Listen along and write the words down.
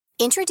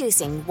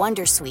Introducing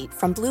Wondersuite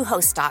from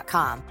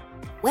Bluehost.com.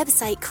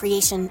 Website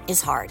creation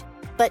is hard,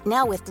 but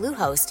now with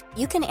Bluehost,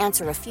 you can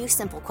answer a few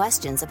simple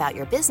questions about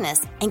your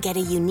business and get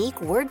a unique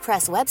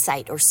WordPress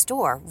website or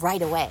store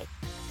right away.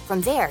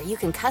 From there, you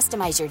can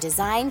customize your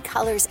design,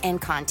 colors,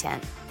 and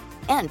content.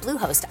 And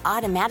Bluehost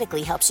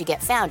automatically helps you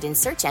get found in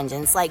search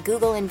engines like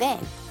Google and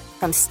Bing.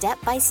 From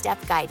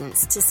step-by-step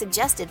guidance to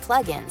suggested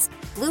plugins,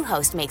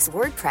 Bluehost makes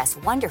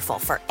WordPress wonderful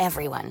for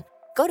everyone.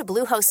 Go to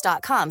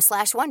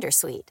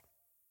bluehost.com/wondersuite.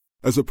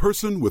 As a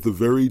person with a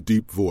very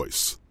deep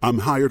voice, I'm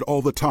hired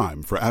all the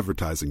time for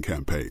advertising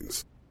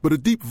campaigns. But a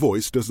deep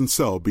voice doesn't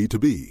sell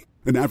B2B,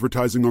 and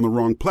advertising on the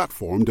wrong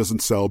platform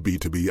doesn't sell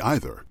B2B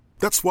either.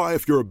 That's why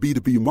if you're a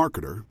B2B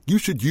marketer, you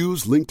should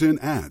use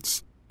LinkedIn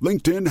ads.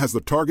 LinkedIn has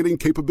the targeting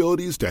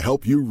capabilities to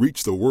help you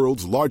reach the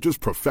world's largest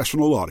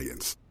professional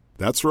audience.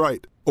 That's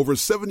right, over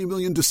 70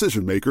 million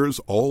decision makers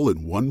all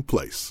in one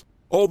place.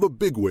 All the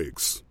big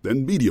wigs,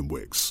 then medium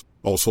wigs,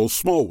 also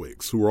small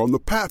wigs who are on the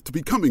path to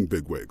becoming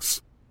big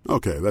wigs.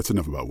 Okay, that's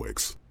enough about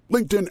wigs.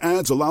 LinkedIn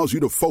ads allows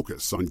you to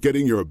focus on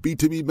getting your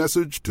B2B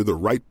message to the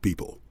right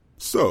people.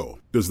 So,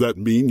 does that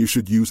mean you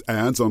should use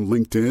ads on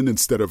LinkedIn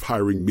instead of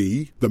hiring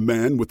me, the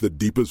man with the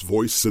deepest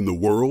voice in the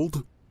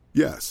world?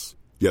 Yes.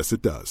 Yes,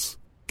 it does.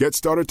 Get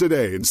started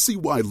today and see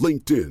why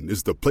LinkedIn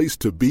is the place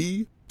to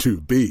be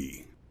to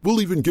be. We'll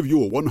even give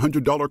you a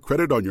 $100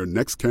 credit on your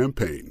next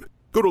campaign.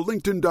 Go to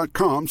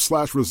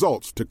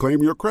linkedin.com/results to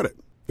claim your credit.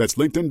 That's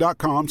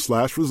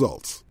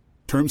linkedin.com/results.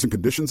 Terms and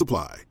conditions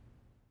apply.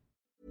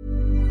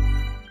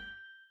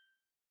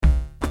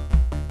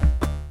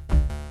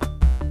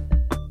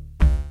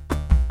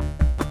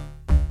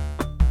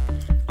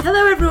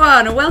 Hello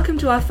everyone and welcome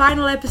to our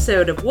final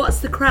episode of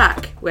What's the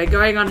Crack? We're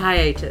going on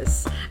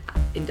hiatus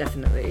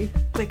indefinitely.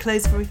 We're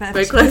closed for refurbishment.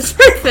 We're closed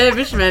for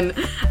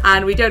refurbishment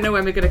and we don't know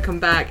when we're going to come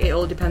back. It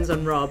all depends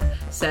on Rob.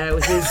 So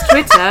his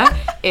Twitter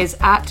is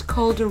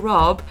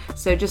 @CalderRob.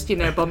 So just,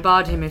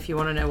 bombard him if you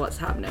want to know what's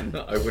happening.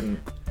 No, I wouldn't.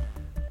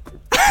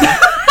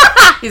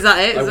 Is that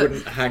it? I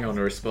wouldn't hang on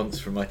a response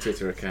from my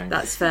Twitter account.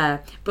 That's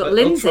fair. But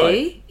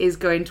Lindsay is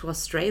going to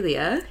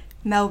Australia.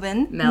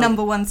 Melbourne,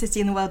 number one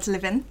city in the world to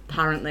live in.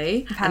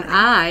 Apparently. And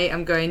I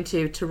am going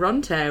to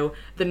Toronto,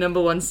 the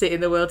number one city in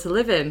the world to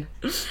live in.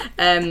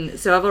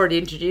 So I've already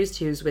introduced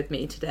who's with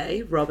me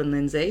today, Rob and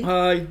Lindsay.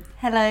 Hi.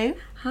 Hello.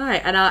 Hi.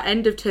 And our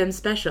end of term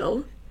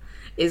special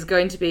is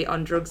going to be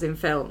on drugs in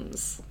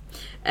films.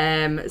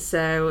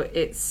 So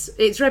it's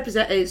drugs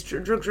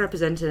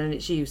represented and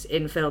its use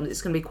in films.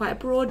 It's going to be quite a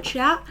broad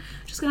chat.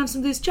 Just going to have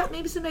some loose chat,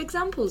 maybe some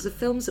examples of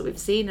films that we've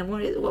seen and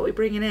what we're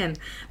bringing in.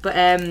 But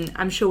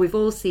I'm sure we've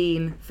all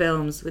seen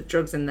films with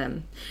drugs in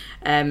them.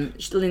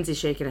 Lindsay's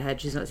shaking her head.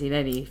 She's not seen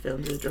any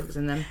films with drugs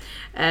in them.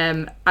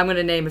 I'm going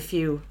to name a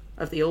few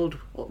of the old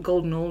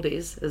golden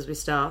oldies as we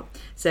start.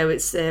 So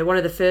it's one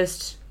of the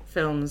first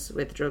films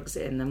with drugs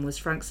in them was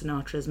Frank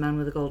Sinatra's Man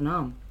with a Golden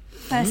Arm.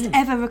 First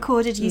ever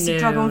recorded use of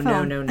drug on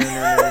film. No.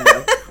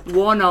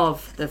 One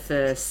of the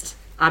first.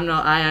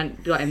 I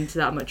haven't got into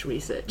that much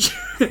research.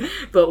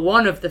 But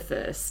one of the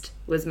first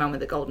was Man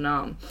with a Golden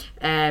Arm,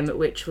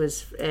 which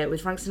was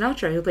with Frank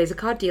Sinatra, who plays a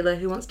card dealer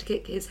who wants to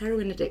kick his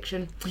heroin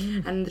addiction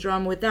and the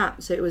drama with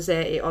that. So it was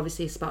it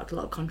obviously sparked a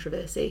lot of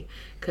controversy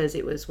because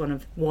it was one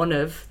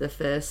of the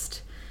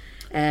first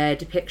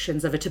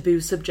depictions of a taboo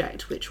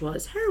subject, which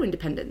was heroin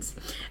dependence.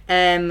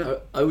 I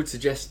would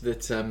suggest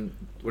that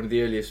one of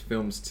the earliest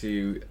films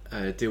to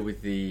deal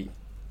with the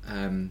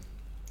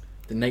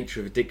nature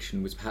of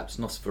addiction was perhaps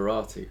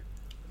Nosferatu.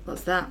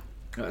 What's that?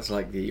 That's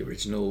like the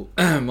original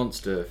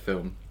monster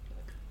film.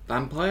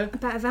 Vampire?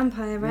 About a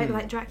vampire, right?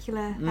 Like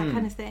Dracula, that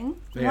kind of thing.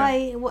 Yeah.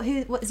 Why?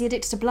 What is he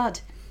addicted to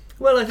blood?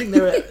 Well, I think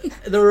there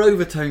are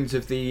overtones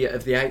of the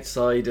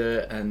outsider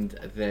and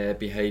their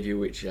behaviour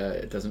which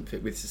doesn't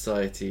fit with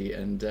society,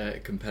 and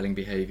compelling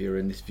behaviour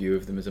and this view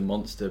of them as a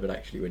monster. But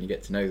actually, when you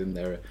get to know them,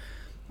 they're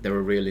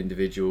a real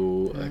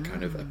individual,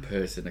 kind of a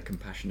person, a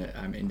compassionate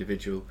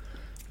individual.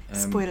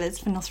 Spoilers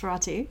for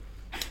Nosferatu.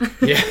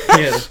 Yeah,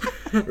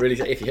 really.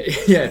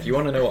 If you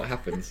want to know what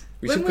happens,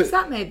 when was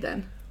that made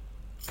then?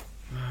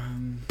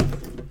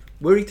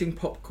 We're eating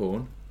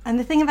popcorn. And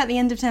the thing about the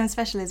end of term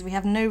special is we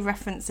have no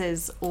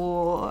references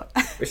or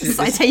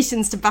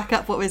citations to back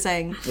up what we're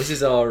saying. This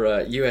is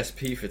our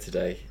USP for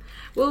today.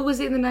 Well,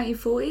 was it in the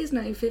 1940s,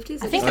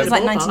 1950s? I think it was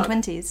like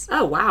 1920s.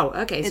 Oh, wow.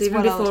 Okay, It's so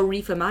even well before old.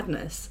 Reefer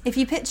Madness. If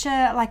you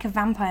picture like a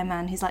vampire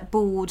man who's like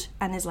bald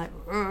and is like,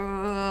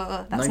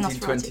 that's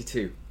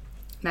Nosferatu.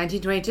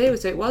 1922.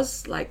 So it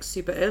was like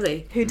super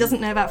early. Who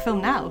doesn't know about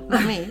film now?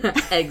 Not me.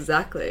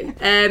 Exactly.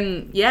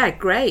 Yeah,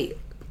 great.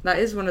 That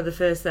is one of the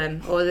first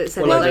then, or is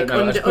it Well, like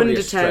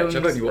undertones? I've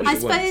only watched I it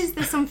suppose once.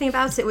 there's something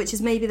about it which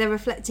is maybe they're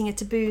reflecting a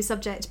taboo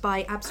subject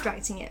by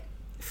abstracting it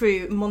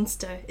through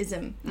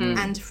monsterism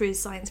and through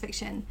science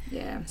fiction.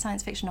 Yeah.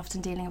 Science fiction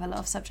often dealing with a lot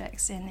of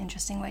subjects in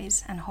interesting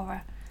ways and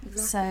horror.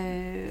 Exactly.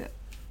 So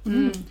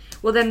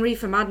Well, then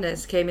Reefer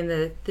Madness came in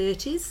the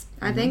 30s,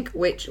 I think,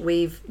 which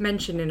we've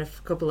mentioned in a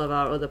couple of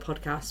our other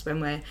podcasts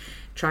when we're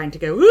trying to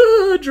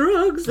go,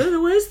 drugs, they're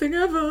the worst thing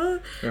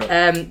ever.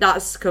 Yeah.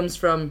 That comes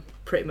from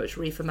pretty much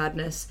Reefer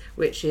Madness,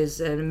 which is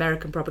an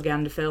American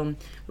propaganda film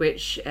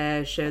which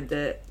showed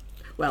the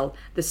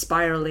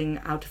spiralling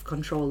out of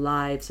control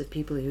lives of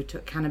people who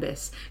took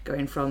cannabis,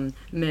 going from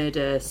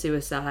murder,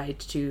 suicide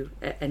to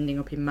ending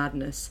up in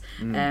madness.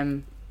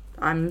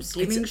 I'm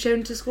assuming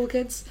shown to school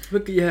kids.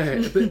 But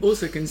but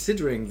also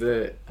considering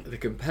the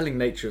compelling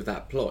nature of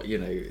that plot,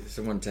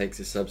 someone takes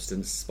a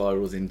substance,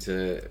 spirals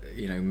into,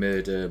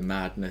 murder,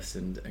 madness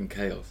and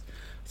chaos.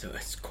 So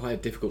it's quite a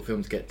difficult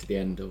film to get to the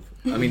end of.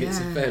 I mean, it's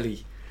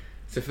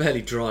a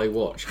fairly dry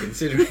watch,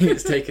 considering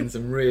it's taken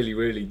some really,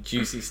 really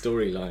juicy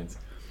storylines.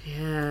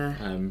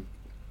 Yeah.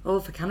 All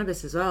for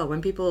cannabis as well.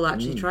 When people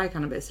actually try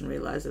cannabis and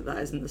realise that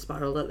isn't the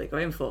spiral that they're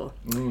going for,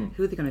 who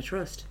are they going to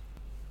trust?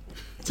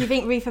 Do you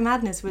think Reefer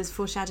Madness was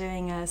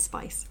foreshadowing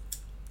Spice?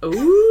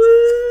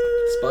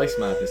 Ooh! Spice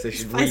Madness. They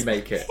should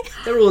remake it.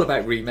 They're all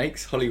about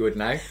remakes. Hollywood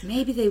now.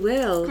 Maybe they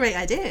will. Great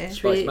idea.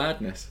 Spice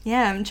Madness.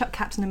 Yeah, and chuck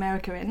Captain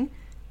America in.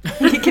 I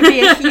think it could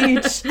be a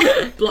huge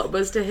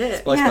blockbuster hit.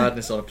 Spice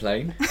Madness on a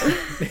plane.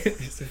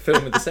 It's a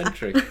film of the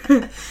century.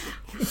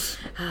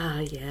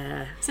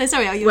 Yeah. So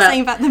sorry, you were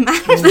saying about the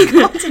man with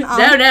the cotton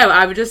arm? No,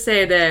 I was just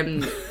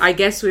saying, I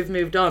guess we've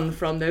moved on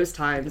from those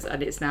times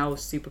and it's now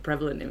super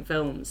prevalent in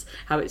films.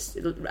 How it's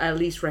at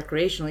least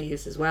recreationally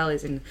used as well,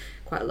 is in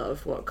quite a lot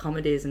of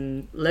comedies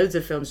and loads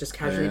of films just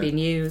casually being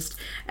used.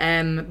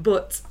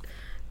 But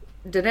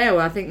don't know,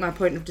 I think my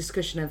point of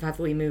discussion of have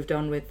we moved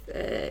on with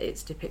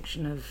its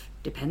depiction of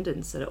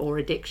dependence or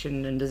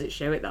addiction, and does it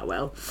show it that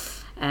well?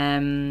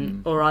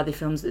 Or are there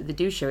films that they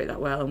do show it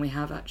that well and we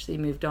have actually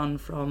moved on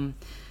from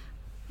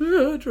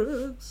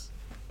drugs?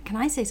 Can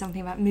I say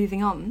something about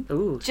moving on?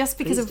 Ooh, just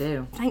because please of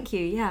do. Thank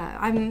you.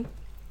 Yeah,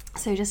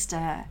 so just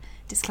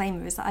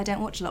disclaimer is that I don't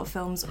watch a lot of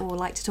films or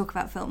like to talk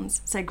about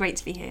films, so great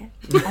to be here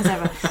as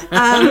ever.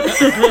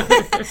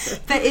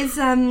 But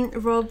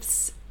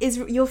is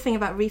your thing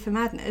about Reefer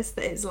Madness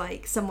that it's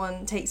like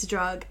someone takes a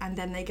drug and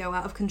then they go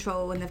out of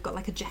control and they've got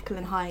like a Jekyll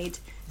and Hyde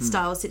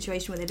style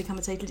situation where they become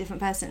a totally different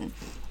person?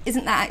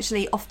 Isn't that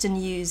actually often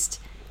used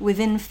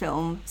within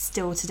film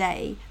still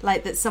today?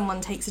 Like that someone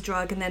takes a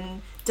drug and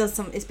then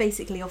it's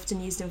basically often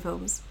used in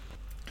films.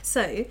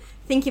 So,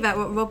 thinking about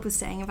what Rob was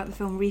saying about the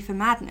film Reefer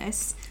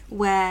Madness,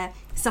 where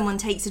someone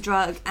takes a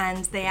drug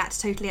and they act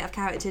totally out of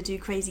character, do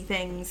crazy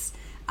things,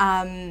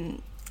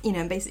 and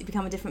basically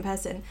become a different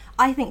person.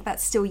 I think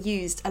that's still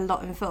used a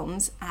lot in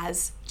films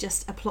as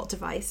just a plot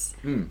device.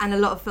 And a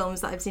lot of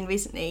films that I've seen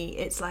recently,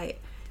 it's like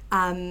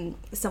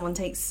someone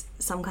takes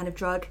some kind of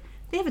drug.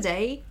 The other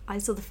day, I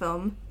saw the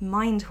film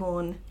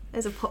Mindhorn.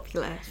 There's a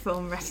popular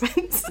film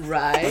reference.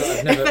 Right.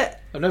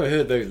 I've never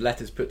heard those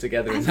letters put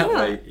together in that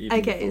way.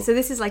 Okay, so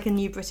this is like a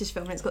new British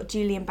film and it's got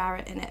Julian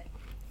Barrett in it.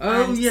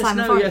 Oh, yes,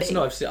 Simon Farley.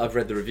 I've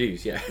read the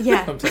reviews, yeah.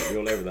 I'm totally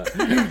all over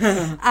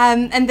that.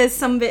 And there's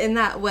some bit in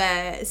that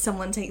where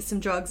someone takes some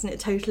drugs and it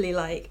totally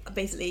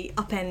basically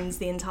upends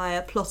the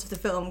entire plot of the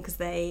film because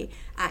they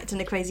act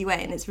in a crazy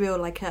way, and it's real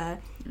like a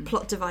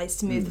plot device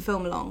to move the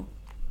film along.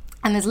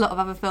 And there's a lot of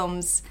other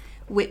films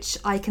which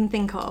I can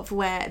think of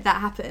where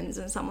that happens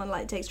and someone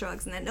takes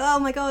drugs and then, oh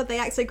my god, they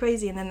act so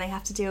crazy, and then they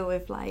have to deal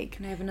with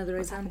Can I have another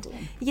example?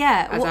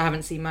 Yeah. As I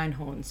haven't seen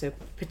Mindhorn, so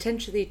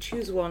potentially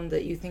choose one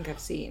that you think I've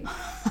seen.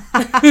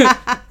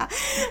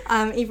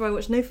 Either I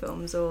watch no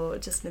films or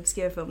just an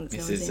obscure film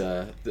that's This is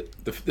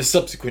the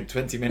subsequent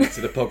 20 minutes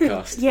of the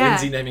podcast. Yeah.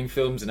 Lindsay naming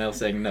films and Elle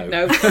saying no.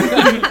 No.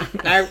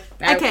 No.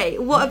 Okay,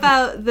 what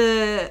about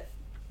The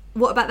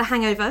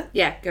Hangover?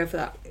 Yeah, go for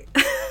that.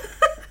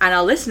 And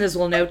our listeners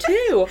will know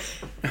too.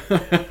 So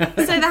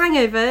The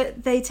Hangover,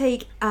 they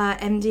take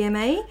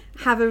MDMA,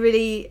 have a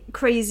really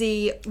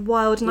crazy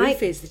wild night.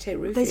 They take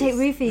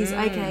roofies.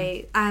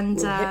 Okay. And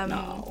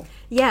Hypnol.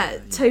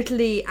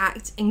 totally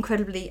act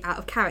incredibly out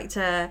of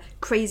character.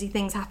 Crazy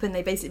things happen.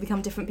 They basically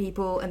become different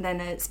people and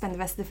then spend the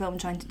rest of the film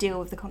trying to deal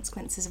with the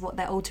consequences of what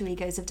their alter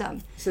egos have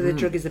done. So the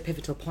drug is the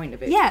pivotal point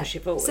of it, Yeah. to push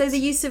it forward. So the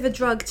use of a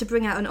drug to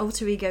bring out an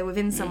alter ego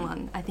within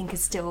someone, I think,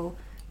 is still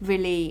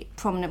really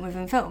prominent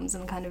within films,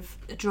 and kind of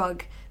a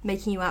drug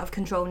making you out of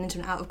control and into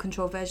an out of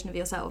control version of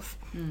yourself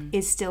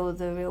is still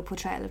the real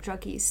portrayal of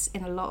drug use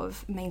in a lot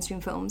of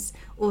mainstream films.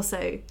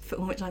 Also,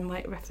 film which I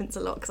might reference a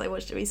lot because I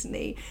watched it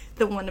recently,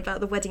 the one about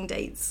the wedding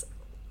dates.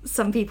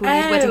 Some people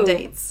need wedding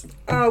dates.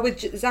 Oh,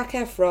 with Zac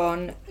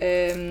Efron,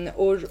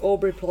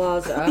 Aubrey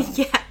Plaza.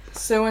 Yeah.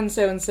 So and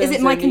so and so. Is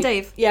it Mike and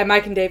Dave? Yeah,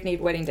 Mike and Dave need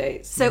wedding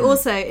dates. So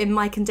also in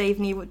Mike and Dave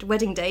Need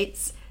Wedding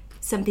Dates,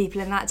 some people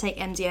in that take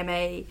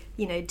MDMA,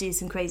 do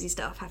some crazy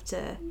stuff, have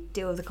to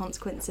deal with the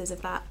consequences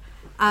of that.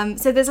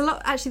 So there's a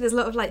lot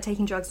of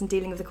taking drugs and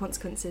dealing with the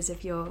consequences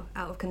of your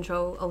out of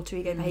control alter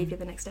ego behaviour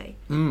the next day.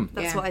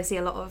 That's what I see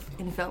a lot of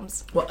in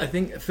films. Well, I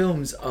think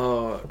films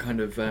are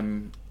kind of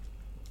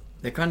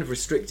they're kind of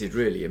restricted,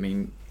 really. I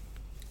mean,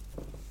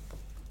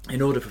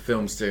 in order for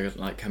films to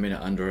come in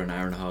at under an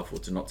hour and a half or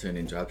to not turn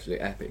into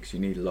absolute epics, you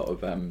need a lot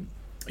of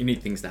you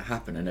need things to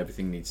happen, and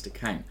everything needs to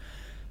count.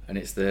 And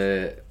it's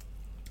the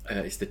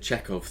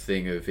Chekhov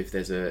thing of if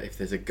there's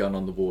a gun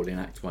on the wall in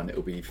Act 1,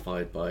 it'll be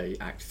fired by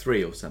Act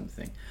 3 or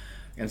something.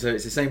 And so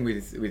it's the same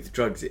with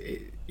drugs.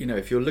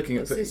 If you're looking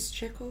What's at this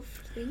Chekhov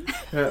thing?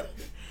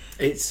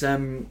 it's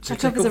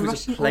Chekhov is a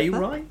Russian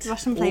playwright.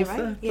 Russian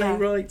playwright. Yeah.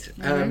 Playwright.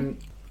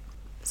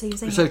 So you're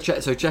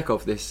saying So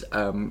Chekhov, this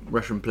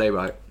Russian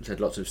playwright, said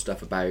lots of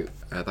stuff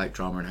about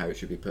drama and how it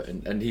should be put.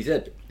 And he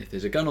said, if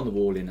there's a gun on the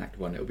wall in Act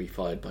 1, it'll be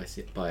fired by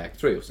Act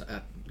 3, or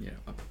a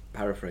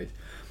paraphrase.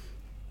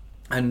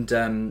 And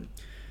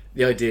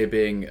the idea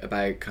being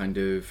about kind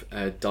of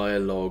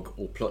dialogue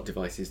or plot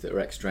devices that are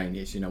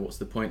extraneous. What's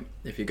the point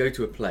if you go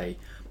to a play?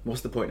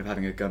 What's the point of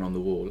having a gun on the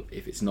wall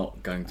if it's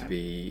not going to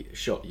be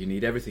shot? You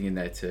need everything in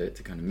there to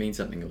kind of mean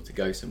something or to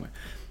go somewhere.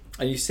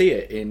 And you see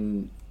it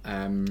in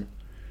kind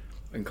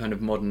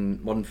of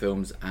modern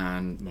films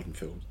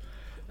and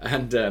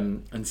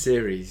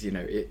series.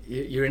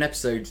 You're in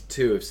episode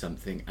 2 of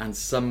something, and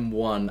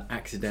someone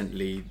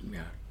accidentally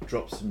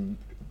drops some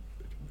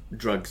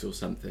drugs or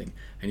something,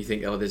 and you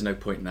think, oh, there's no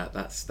point in that.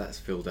 That's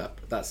filled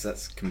up.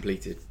 That's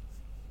completed.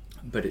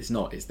 But it's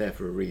not. It's there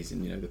for a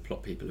reason. The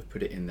plot people have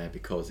put it in there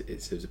because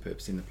it serves a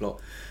purpose in the plot.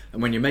 And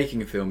when you're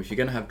making a film, if you're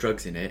going to have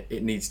drugs in it,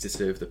 it needs to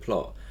serve the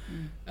plot,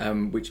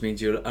 which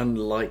means you're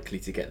unlikely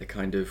to get the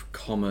kind of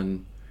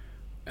common,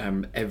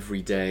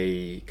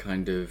 everyday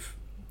kind of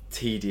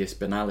tedious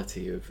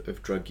banality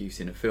of drug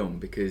use in a film,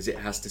 because it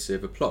has to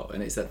serve a plot.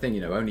 And it's that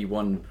thing, only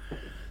one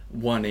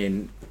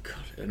in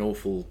an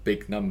awful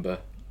big number,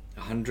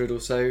 100 or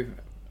so,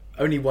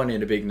 only one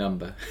in a big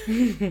number.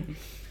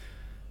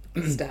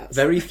 Stats.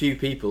 Very few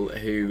people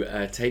who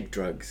take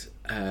drugs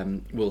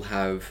will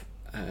have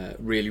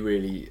really,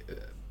 really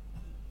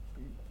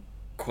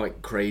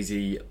quite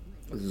crazy,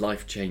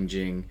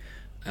 life-changing,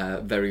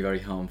 very, very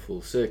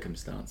harmful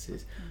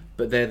circumstances.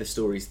 But they're the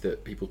stories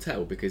that people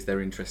tell because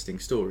they're interesting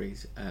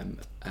stories.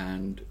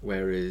 And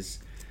whereas,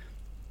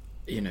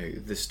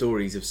 the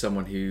stories of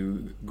someone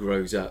who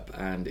grows up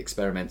and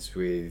experiments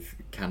with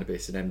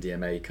cannabis and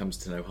MDMA, comes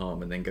to no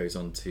harm, and then goes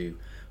on to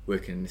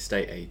working an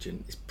estate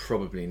agent, is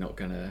probably not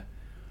going to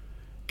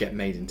get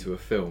made into a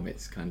film.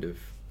 It's kind of...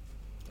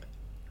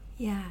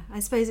 Yeah, I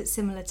suppose it's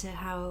similar to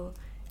how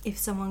if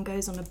someone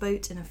goes on a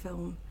boat in a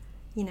film,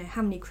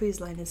 how many cruise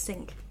liners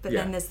sink? But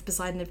then there's the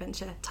Poseidon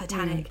Adventure,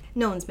 Titanic.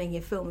 No one's making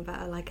a film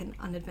about an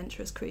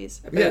unadventurous cruise.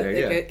 A boat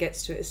that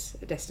gets to its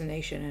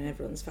destination and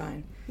everyone's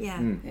fine.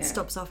 Yeah,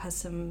 stops off, has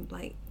some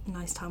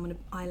nice time on an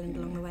island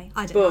along the way.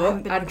 I don't know. I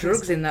haven't been add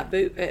drugs in that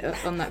boat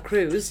on that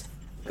cruise.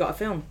 Got a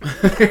film.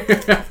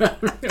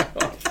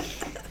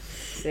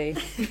 See.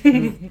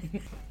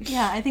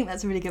 Yeah, I think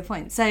that's a really good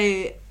point.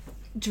 So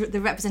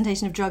the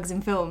representation of drugs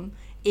in film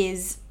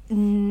is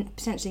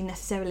potentially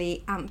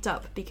necessarily amped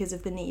up because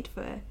of the need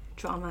for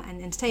drama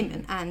and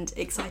entertainment and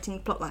exciting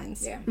plot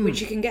lines. Yeah,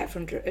 which you can get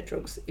from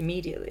drugs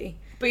immediately.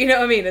 But you know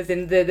what I mean? As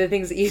in the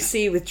things that you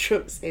see with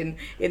drugs in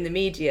the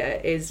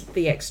media is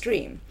the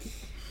extreme.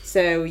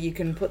 So you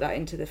can put that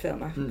into the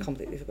film. I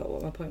completely forgot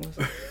what my point was.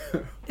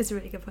 It's a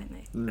really good point,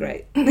 though.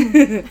 Great.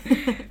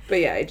 But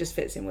yeah, it just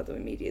fits in what the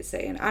media is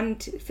saying.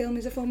 And film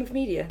is a form of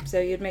media. So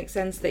it'd make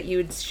sense that you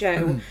would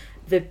show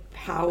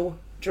how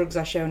drugs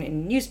are shown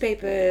in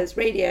newspapers,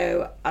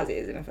 radio, as it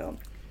is in a film.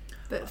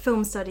 But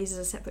film studies is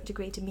a separate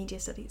degree to media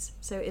studies.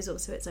 So it is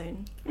also its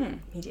own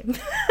medium.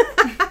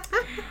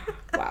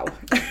 Wow.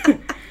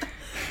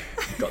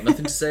 Got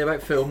nothing to say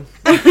about film.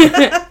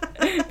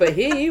 But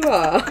here you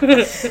are.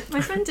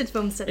 My friend did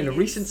film studies. In a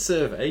recent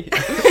survey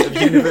of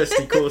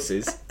university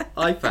courses,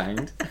 I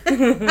found... go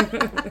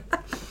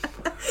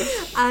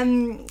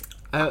on.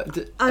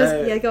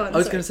 I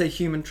was going to say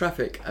Human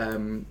Traffic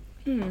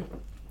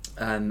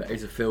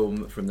is a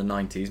film from the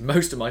 90s.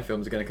 Most of my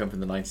films are going to come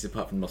from the 90s,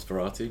 apart from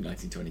Nosferatu,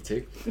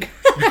 1922.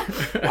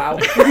 Wow.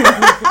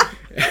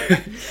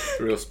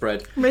 Real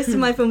spread. Most of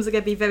my films are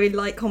going to be very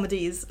light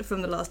comedies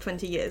from the last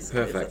 20 years.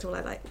 Perfect. That's all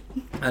I like.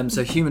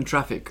 So Human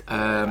Traffic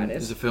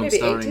is a film maybe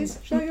starring...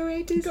 80s? Shall I go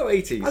 80s? Go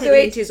 80s. I'll go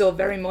 80s or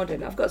very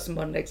modern. I've got some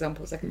modern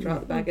examples I can throw out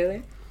the bag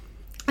earlier.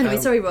 Anyway,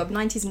 sorry Rob,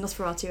 90s and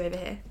Nosferatu over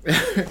here.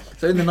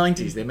 So in the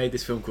 90s they made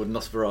this film called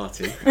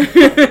Nosferatu.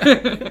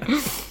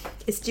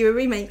 It's due a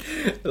remake.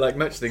 Like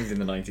much things in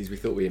the 90s, we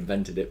thought we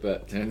invented it,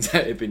 but turns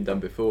out it had been done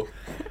before.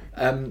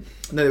 No,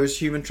 there was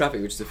Human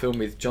Traffic, which is a film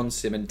with John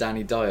Simm and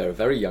Danny Dyer, a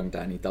very young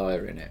Danny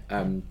Dyer in it.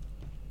 And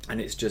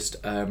it's just...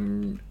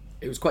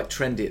 it was quite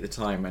trendy at the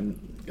time,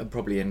 and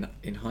probably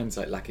in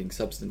hindsight lacking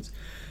substance.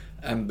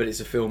 But it's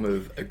a film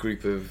of a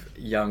group of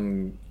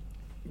young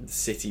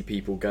city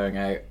people going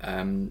out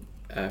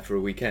for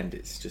a weekend.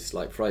 It's just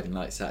like Friday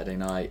night, Saturday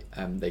night.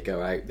 They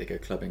go out, they go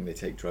clubbing, they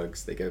take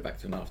drugs, they go back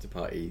to an after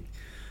party.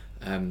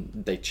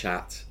 They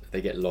chat,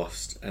 they get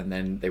lost, and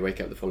then they wake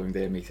up the following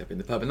day and meet up in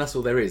the pub. And that's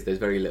all there is. There's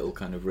very little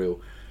kind of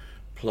real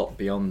plot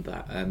beyond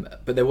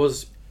that. But there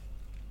was,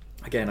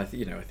 again, I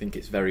think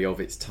it's very of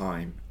its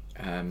time,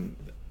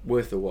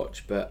 worth a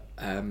watch. But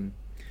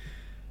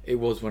it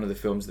was one of the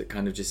films that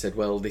kind of just said,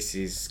 well, this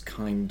is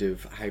kind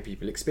of how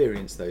people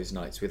experience those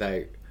nights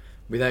without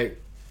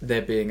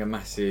there being a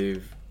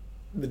massive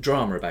the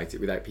drama about it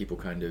without people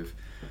kind of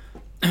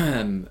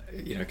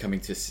coming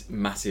to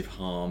massive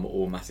harm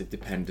or massive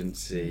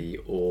dependency,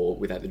 or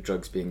without the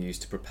drugs being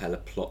used to propel a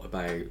plot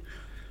about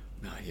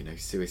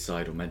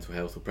suicide or mental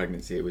health or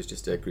pregnancy. It was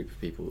just a group of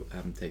people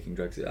taking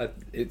drugs.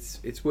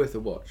 It's worth a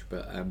watch,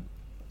 but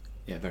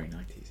very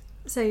 90s.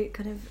 So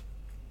kind of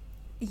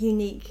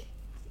unique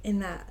in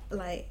that,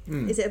 like,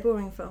 is it a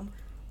boring film?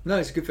 No,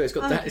 it's a good film.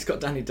 It's got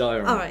Danny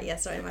Dyer on. Oh right, yeah,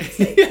 sorry, my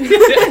mistake.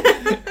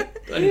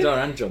 Danny Dyer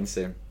and John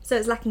Sim. So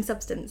it's lacking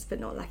substance, but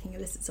not lacking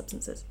illicit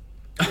substances.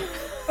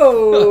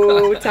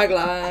 Oh,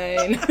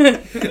 tagline.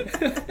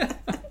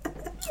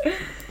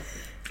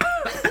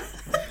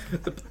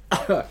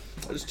 I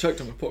just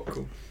choked on my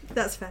popcorn.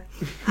 That's fair.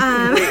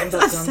 That's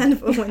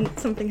understandable when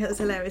something that's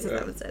hilarious as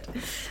that was said.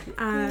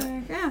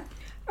 Yeah.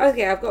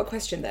 Okay, I've got a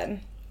question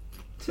then.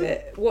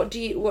 What do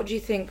you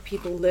think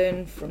people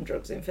learn from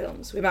drugs in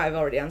films? We might have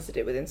already answered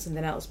it within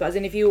something else, but as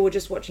in, if you were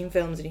just watching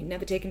films and you'd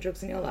never taken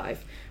drugs in your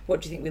life,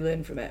 what do you think we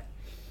learn from it?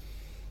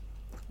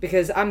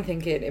 Because I'm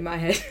thinking in my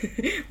head,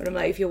 when I'm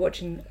like, if you're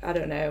watching, I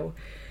don't know,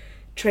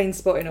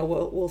 Trainspotting or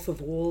Wolf of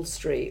Wall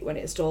Street, when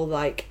it's all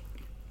like,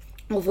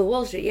 Wolf of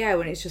Wall Street, yeah,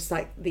 when it's just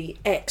like the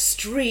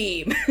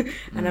extreme.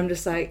 And I'm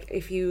just like,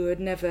 if you had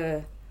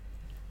never,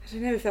 I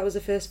don't know, if that was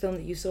the first film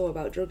that you saw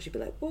about drugs, you'd be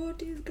like,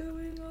 what is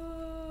going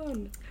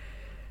on?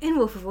 In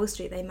Wolf of Wall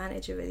Street, they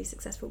manage a really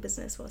successful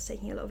business whilst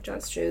taking a lot of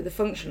drugs. That's true. The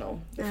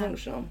functional,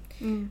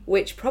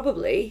 which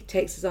probably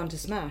takes us on to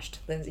Smashed.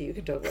 Lindsay, you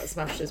can talk about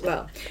Smashed as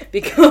well,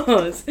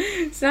 because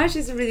Smashed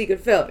is a really good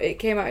film. It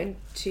came out in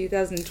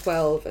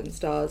 2012 and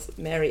stars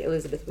Mary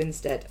Elizabeth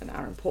Winstead and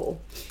Aaron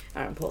Paul.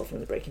 Aaron Paul from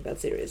the Breaking Bad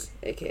series,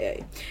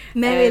 aka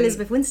Mary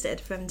Elizabeth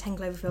Winstead from 10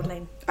 Cloverfield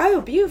Lane.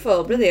 Oh,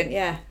 beautiful, brilliant!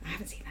 Yeah, I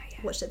haven't seen that.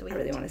 Watched it the weekend.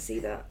 I really want to see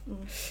that.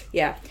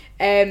 Yeah.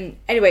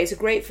 Anyway, it's a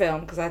great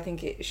film because I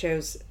think it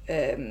shows.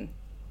 You're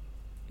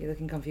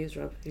looking confused,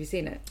 Rob. Have you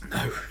seen it? No.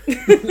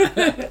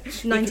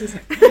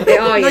 90s. They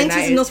are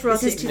 90s and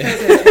Nosferatu. This is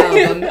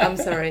 2012. I'm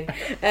sorry.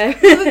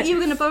 You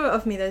were going to borrow it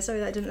off me though. Sorry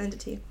that I didn't lend it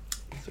to you.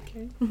 It's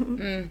okay.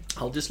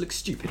 I'll just look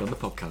stupid on the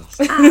podcast.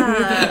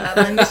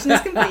 My mission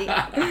is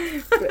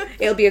complete.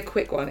 It'll be a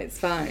quick one. It's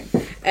fine.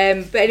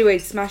 But anyway,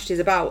 Smashed is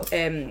about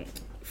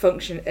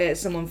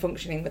someone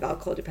functioning with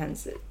alcohol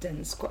dependence,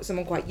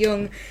 someone quite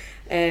young,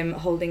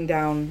 holding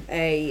down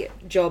a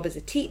job as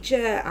a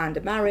teacher and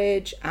a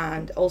marriage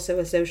and also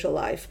a social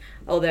life.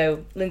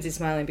 Although Lindsay's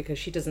smiling because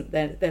she doesn't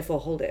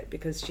therefore hold it,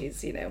 because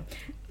she's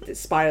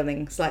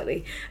spiraling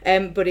slightly.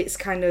 But it's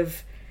kind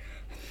of,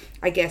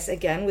 I guess,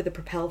 again, with the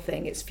Propel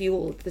thing, the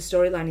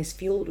storyline is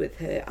fueled with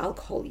her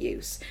alcohol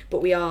use, but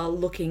we are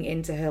looking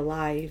into her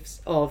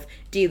lives of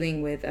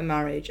dealing with a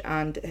marriage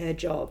and her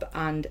job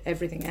and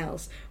everything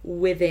else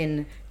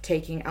within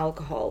taking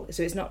alcohol.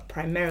 So it's not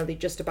primarily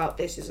just about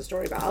this is a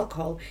story about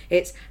alcohol,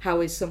 it's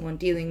how is someone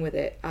dealing with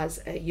it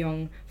as a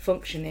young,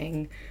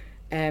 functioning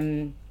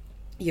young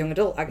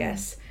adult, I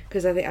guess.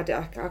 Because I think I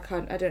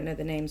don't know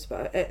the names,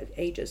 but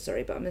ages.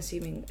 Sorry, but I'm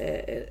assuming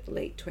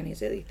late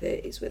 20s, early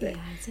 30s with it.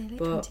 Yeah, I'd say late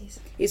but 20s.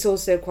 It's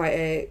also quite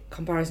a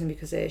comparison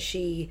because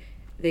the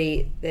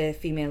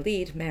female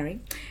lead, Mary,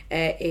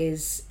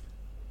 is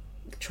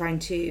trying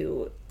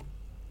to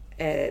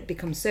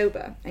become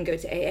sober and go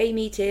to AA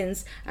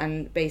meetings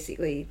and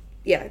basically,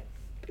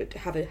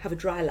 have a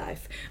dry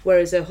life,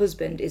 whereas her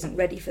husband isn't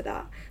ready for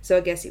that. So I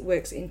guess it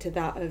works into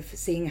that of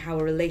seeing how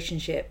a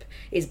relationship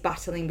is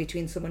battling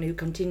between someone who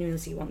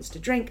continuously wants to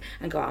drink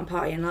and go out and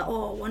party and like,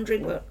 oh, one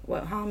drink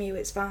won't harm you,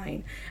 it's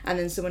fine, and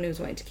then someone who's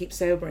wanting to keep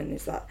sober, and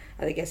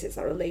I guess it's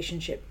that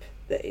relationship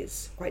that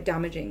is quite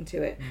damaging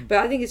to it. But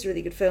I think it's a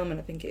really good film, and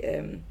I think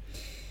it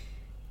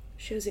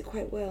shows it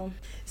quite well.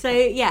 So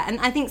yeah, and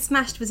I think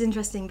Smashed was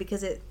interesting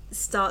because it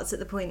starts at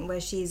the point where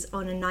she's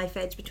on a knife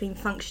edge between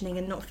functioning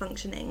and not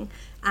functioning,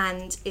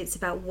 and it's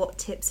about what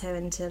tips her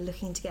into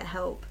looking to get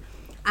help.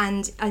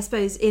 And I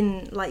suppose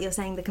in, like you're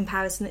saying, the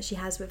comparison that she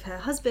has with her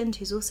husband,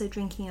 who's also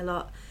drinking a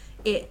lot,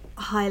 it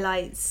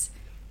highlights,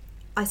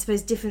 I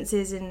suppose,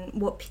 differences in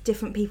what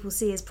different people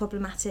see as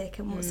problematic,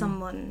 and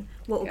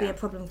what will be a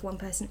problem for one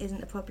person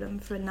isn't a problem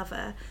for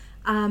another.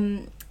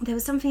 There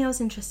was something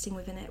else interesting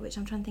within it, which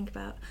I'm trying to think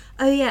about.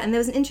 Oh yeah, and there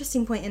was an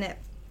interesting point in it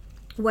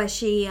where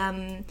she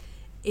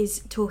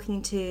is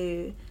talking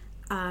to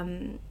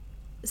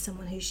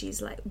someone who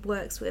she's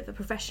works with, a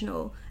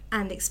professional,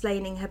 and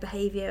explaining her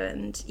behaviour,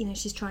 and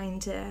she's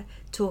trying to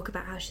talk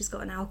about how she's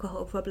got an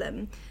alcohol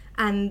problem,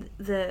 and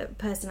the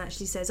person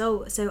actually says,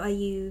 oh, so are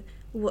you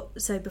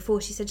so before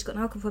she said she's got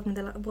an alcohol problem,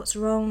 they're like, what's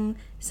wrong?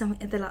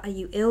 They're like, are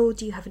you ill?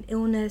 Do you have an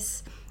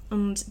illness?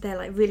 And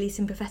they're really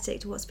sympathetic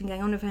to what's been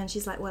going on with her, and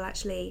she's like, well,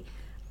 actually,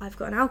 I've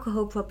got an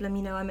alcohol problem,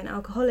 I'm an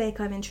alcoholic,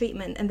 I'm in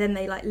treatment. And then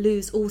they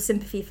lose all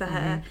sympathy for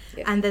her.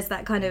 And there's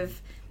that kind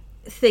of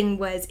thing,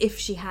 whereas if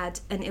she had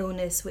an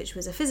illness which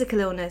was a physical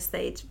illness,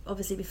 they'd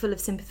obviously be full of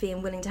sympathy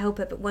and willing to help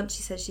her, but once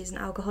she says she's an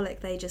alcoholic,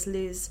 they just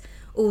lose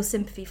all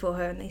sympathy for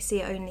her and they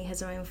see it only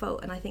as her own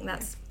fault. And I think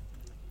that's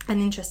an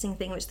interesting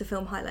thing which the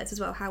film highlights as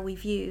well, how we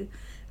view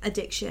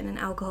addiction and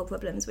alcohol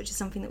problems, which is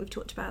something that we've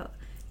talked about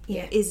you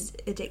know, is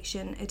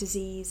addiction a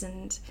disease,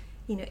 and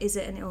you know, is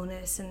it an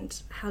illness,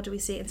 and how do we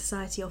see it in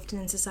society? Often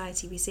in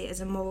society we see it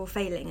as a moral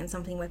failing and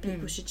something where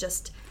people should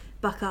just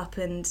buck up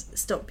and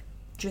stop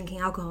drinking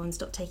alcohol and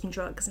stop taking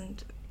drugs,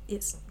 and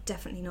it's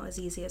definitely not as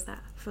easy as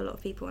that for a lot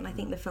of people, and I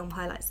think the film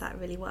highlights that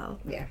really well.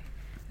 Yeah,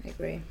 I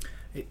agree.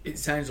 It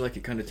sounds like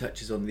it kind of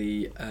touches on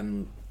the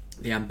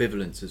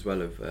ambivalence as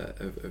well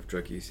of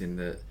drug use, in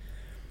that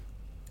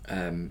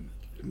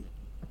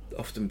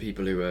often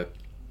people who are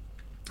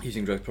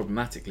using drugs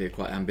problematically are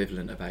quite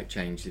ambivalent about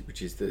change,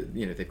 which is that,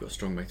 you know, they've got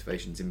strong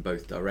motivations in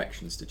both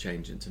directions to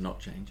change and to not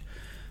change,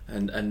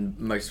 and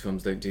most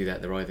films don't do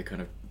that. They're either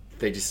kind of,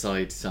 they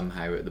decide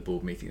somehow at the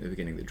board meeting at the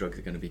beginning that drugs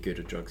are going to be good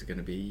or drugs are going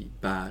to be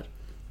bad,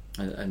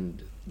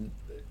 and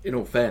in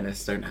all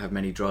fairness don't have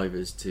many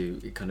drivers to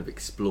kind of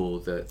explore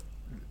the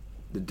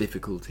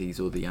difficulties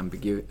or the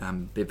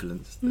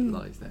ambivalence that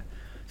lies there.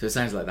 So it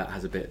sounds like that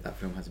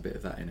film has a bit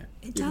of that in it.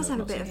 It does have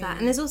a bit of that,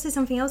 and there's also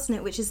something else in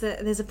it, which is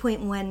that there's a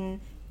point when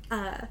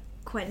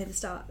quite near the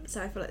start,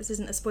 so I feel like this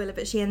isn't a spoiler,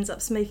 but she ends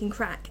up smoking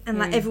crack, and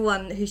like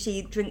everyone who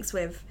she drinks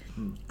with,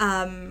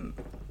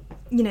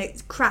 you know,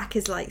 crack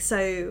is like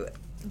so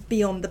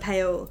beyond the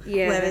pale,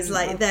 whereas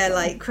like their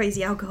like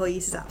crazy alcohol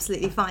use is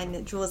absolutely fine.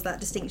 It draws that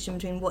distinction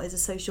between what is a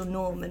social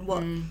norm and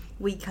what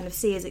we kind of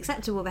see as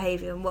acceptable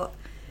behaviour, and what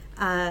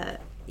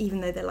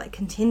even though they're like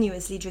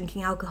continuously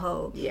drinking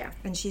alcohol,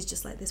 and she's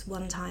just like this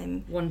one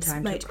time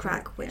smoked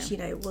crack, which you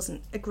know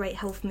wasn't a great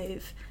health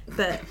move,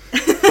 but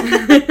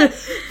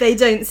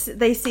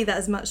they see that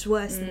as much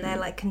worse than their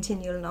like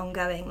continual and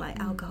ongoing like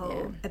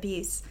alcohol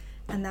abuse,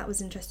 and that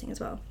was interesting as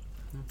well.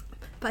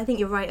 But I think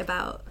you're right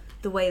about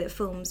the way that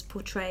films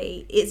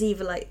portray it's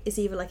either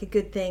like a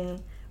good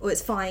thing or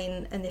it's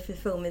fine, and if a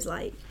film is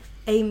like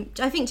I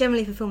think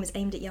generally if a film is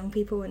aimed at young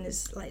people and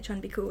is like trying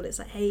to be cool, it's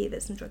like, hey,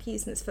 there's some drug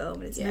use in this film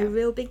and it's no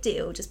real big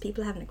deal, just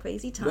people having a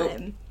crazy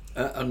time.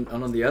 Well, and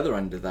on the other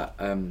end of that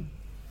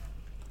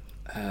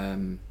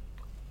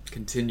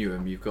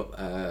continuum, you've got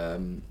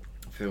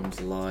films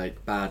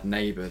like Bad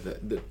Neighbour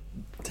that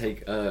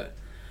take a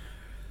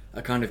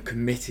kind of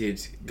committed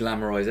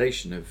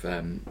glamorization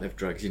of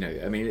drugs. You know,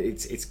 I mean,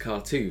 it's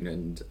cartoon,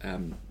 and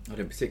I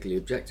don't particularly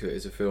object to it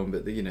as a film,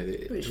 but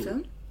which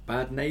film?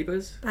 Bad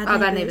Neighbours.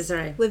 Bad Neighbours,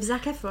 sorry. With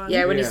Zac Efron.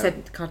 Yeah, when you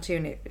said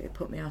cartoon, it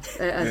put me off.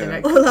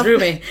 It threw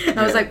me.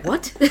 I was like,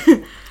 what?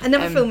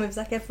 Another film with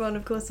Zac Efron,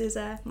 of course, is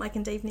Mike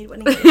and Dave Need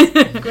Wedding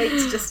Cakes. Great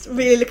to just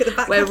really look at the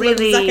back We're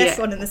really of Zac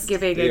Efron in this.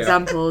 Giving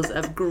examples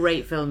of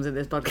great films in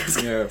this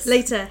podcast. Yeah.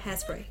 Later,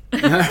 Hairspray.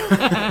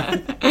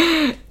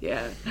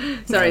 Yeah.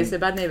 Sorry, so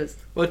Bad Neighbours.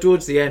 Well,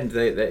 towards the end,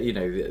 they you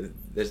know,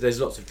 there's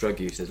lots of drug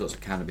use, there's lots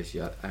of cannabis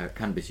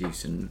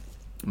use and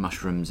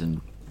mushrooms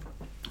and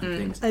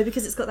things. Oh,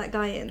 because it's got that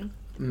guy in,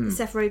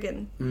 Seth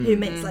Rogen, who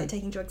makes like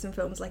taking drugs in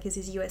films like is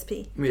his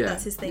USP. Yeah.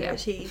 That's his thing,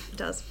 which he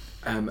does.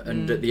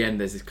 And at the end,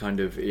 there's this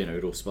kind of, you know,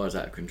 it all spirals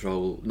out of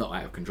control. Not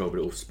out of control, but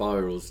it all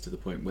spirals to the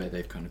point where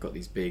they've kind of got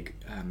these big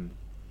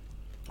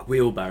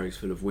wheelbarrows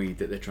full of weed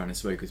that they're trying to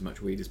smoke as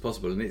much weed as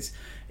possible. And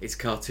it's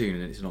cartoon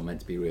and it's not meant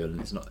to be real,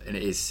 and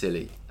it is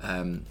silly.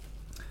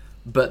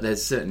 But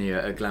there's certainly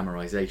a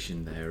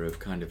glamorization there of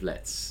kind of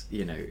let's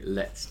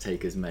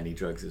take as many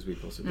drugs as we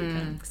possibly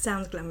can.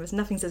 Sounds glamorous.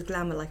 Nothing says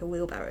glamour like a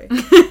wheelbarrow.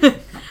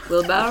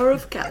 Wheelbarrow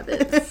of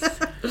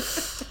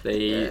cannabis.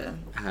 They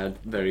had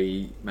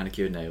very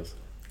manicured nails.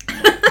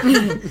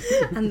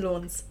 And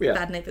lawns. Yeah.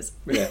 Bad Neighbours.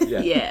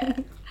 Yeah.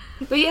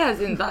 But yeah, I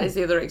think that is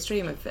the other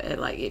extreme of it,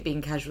 like it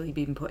being casually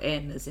being put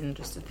in as in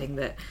just a thing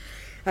that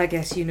I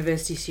guess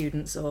university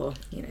students or,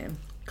 you know,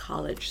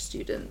 college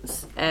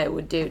students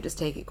would do, just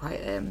take it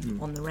quite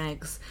on the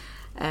regs.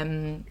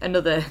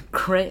 Another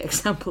great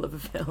example of a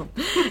film.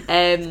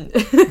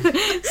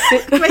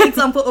 Great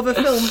example of a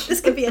film.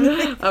 This could be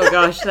anything. Oh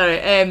gosh,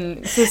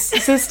 sorry.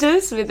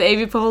 Sisters with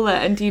Amy Poehler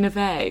and Tina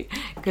Fey.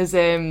 Because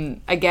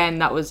again,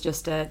 that was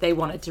just they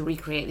wanted to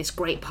recreate this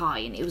great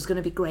party, and it was going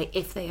to be great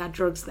if they had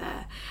drugs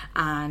there.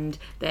 And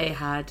they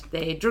had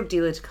the drug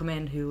dealer to come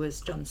in, who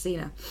was John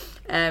Cena.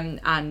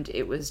 And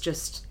it was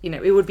just, you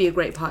know, it would be a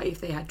great party if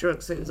they had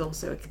drugs. So it was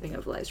also a thing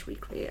of let's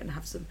recreate and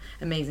have some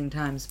amazing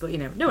times. But, you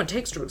know, no one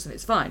takes drugs and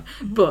it's fine.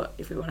 But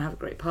if we want to have a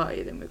great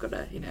party, then we've got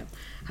to, you know,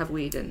 have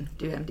weed and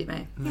do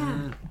MDMA.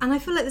 Yeah. And I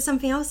feel like there's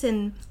something else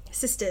in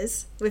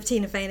Sisters with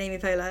Tina Fey and Amy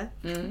Poehler.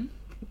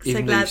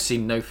 Even though you've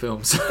seen no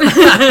films.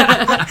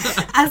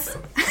 As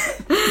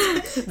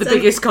the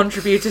biggest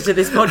contributor to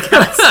this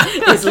podcast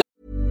is...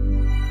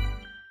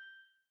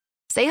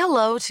 Say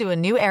hello to a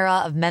new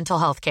era of mental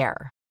health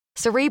care.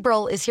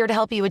 Cerebral is here to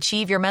help you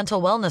achieve your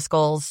mental wellness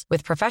goals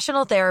with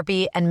professional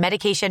therapy and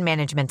medication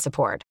management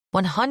support.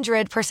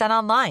 100%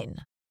 online.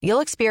 You'll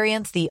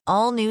experience the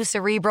all-new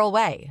Cerebral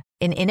Way,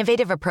 an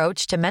innovative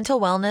approach to mental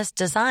wellness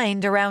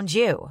designed around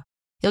you.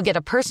 You'll get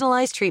a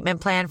personalized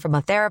treatment plan from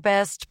a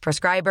therapist,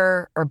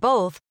 prescriber, or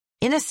both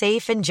in a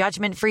safe and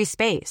judgment-free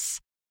space.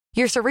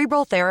 Your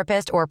Cerebral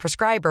therapist or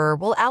prescriber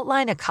will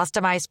outline a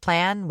customized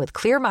plan with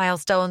clear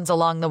milestones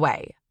along the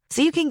way,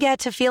 so you can get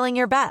to feeling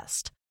your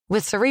best.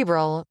 With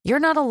Cerebral, you're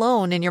not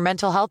alone in your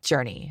mental health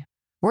journey.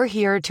 We're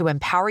here to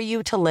empower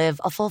you to live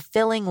a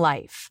fulfilling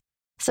life.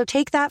 So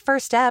take that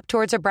first step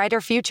towards a brighter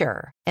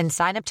future and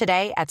sign up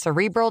today at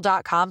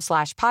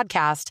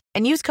Cerebral.com/podcast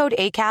and use code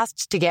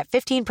ACAST to get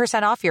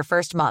 15% off your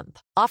first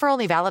month. Offer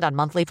only valid on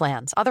monthly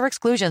plans. Other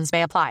exclusions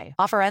may apply.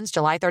 Offer ends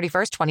July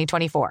 31st,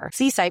 2024.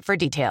 See site for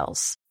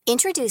details.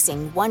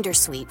 Introducing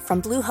Wondersuite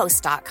from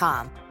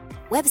Bluehost.com.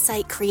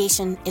 Website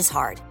creation is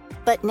hard,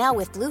 but now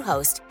with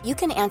Bluehost, you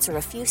can answer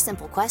a few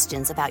simple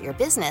questions about your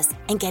business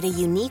and get a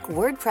unique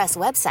WordPress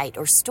website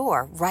or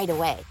store right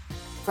away.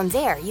 From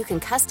there, you can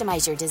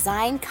customize your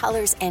design,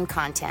 colors, and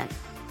content.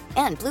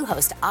 And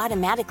Bluehost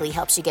automatically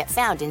helps you get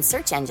found in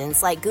search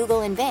engines like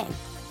Google and Bing.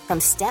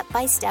 From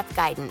step-by-step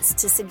guidance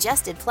to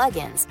suggested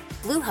plugins,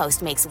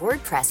 Bluehost makes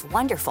WordPress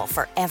wonderful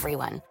for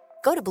everyone.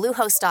 Go to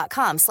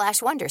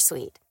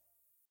bluehost.com/wondersuite.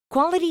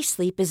 Quality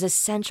sleep is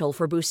essential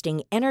for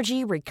boosting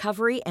energy,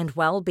 recovery, and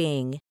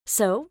well-being.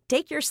 So,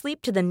 take your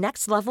sleep to the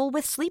next level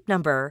with Sleep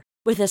Number.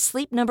 With a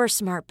Sleep Number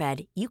smart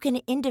bed, you can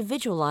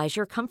individualize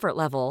your comfort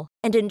level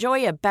and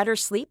enjoy a better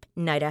sleep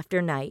night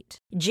after night.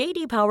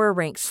 J.D. Power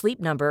ranks Sleep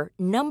Number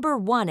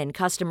 #1 in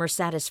customer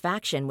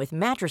satisfaction with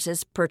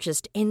mattresses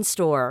purchased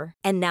in-store.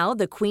 And now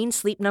the Queen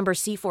Sleep Number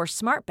C4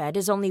 smart bed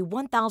is only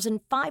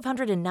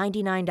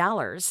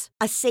 $1,599,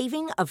 a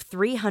saving of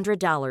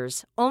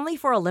 $300, only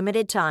for a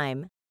limited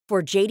time.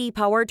 For J.D.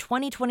 Power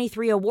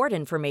 2023 award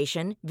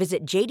information,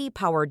 visit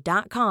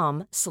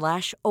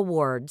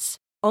jdpower.com/awards.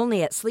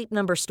 Only at Sleep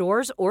Number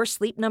stores or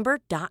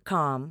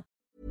sleepnumber.com.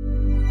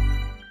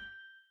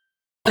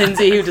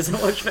 Lindsay, who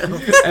doesn't watch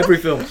films. Every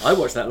film. I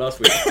watched that last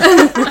week.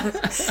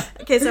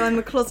 Okay, so I'm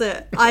a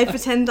closet. I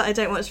pretend that I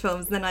don't watch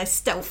films, and then I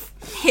stealth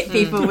hit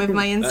people with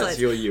my insights. That's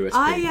your USP.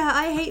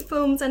 I hate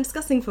films and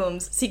discussing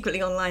films.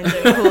 Secretly online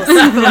doing a course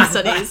in film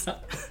studies.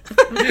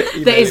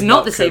 That is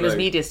not the same as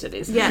media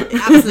studies. Yeah,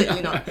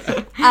 absolutely not.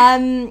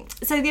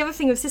 So the other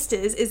thing with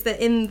Sisters is that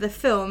in the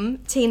film,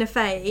 Tina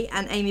Fey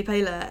and Amy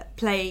Poehler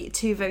play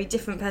two very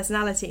different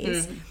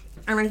personalities.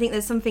 And I think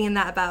there's something in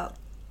that about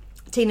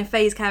Tina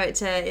Fey's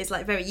character is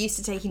like very used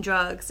to taking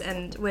drugs,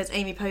 and whereas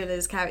Amy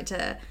Poehler's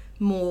character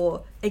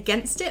more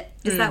against it.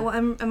 Is that what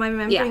am I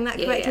remembering that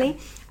correctly? Yeah.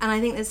 And I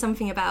think there's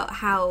something about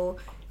how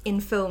in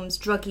films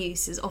drug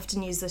use is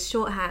often used as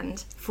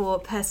shorthand for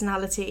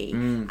personality,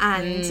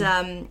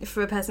 and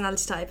for a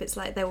personality type it's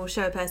like they will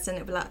show a person,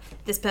 it'll be like,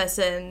 this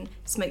person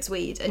smokes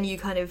weed, and you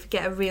kind of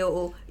get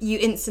you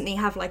instantly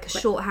have like a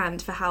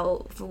shorthand for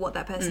what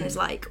that person is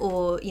like,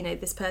 or you know,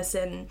 this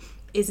person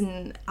is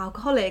an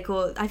alcoholic,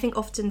 or I think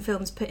often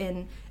films put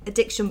in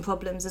addiction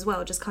problems as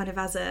well, just kind of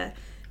as a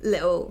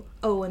little,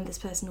 and this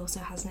person also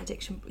has an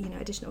addiction, you know,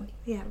 additional.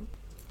 Yeah.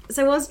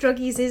 So whilst drug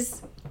use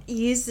is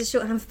used as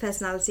shorthand for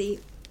personality,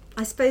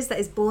 I suppose that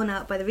is borne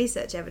out by the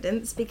research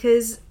evidence,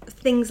 because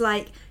things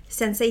like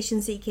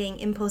sensation seeking,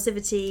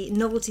 impulsivity,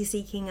 novelty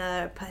seeking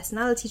are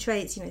personality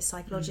traits, you know,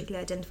 psychologically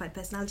identified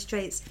personality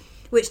traits,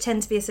 which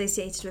tend to be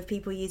associated with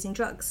people using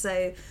drugs.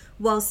 So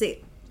whilst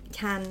it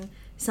can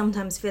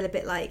sometimes feel a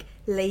bit like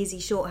lazy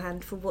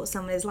shorthand for what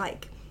someone is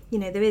like, you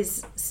know, there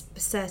is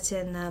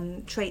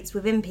certain traits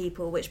within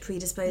people which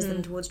predispose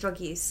them towards drug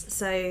use.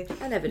 So,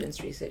 and evidence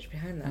research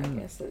behind that, I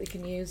guess, that they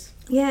can use.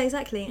 Yeah,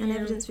 exactly, and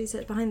evidence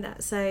research behind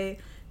that. So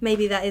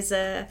maybe that is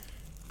a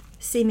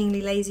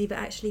seemingly lazy but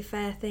actually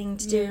fair thing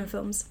to do in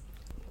films.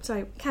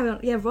 Sorry, carry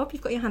on. Yeah, Rob,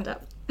 you've got your hand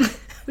up.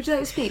 Would you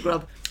like to speak,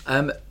 Rob?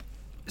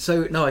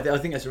 So no, I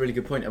think that's a really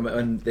good point.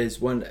 And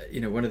there's one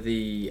of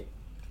the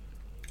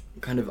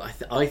kind of I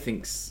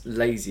think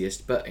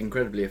laziest but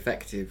incredibly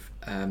effective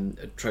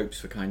tropes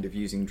for kind of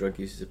using drug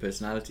use as a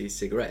personality is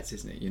cigarettes,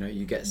 isn't it? You know,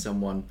 you get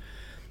someone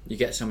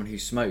who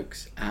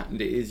smokes, and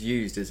it is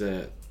used as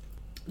it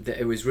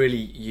was really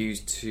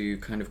used to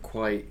kind of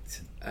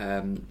quite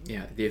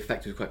the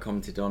effect was quite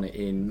commented on it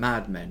in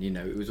Mad Men. You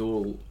know, it was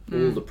all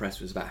the press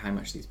was about how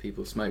much these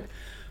people smoke,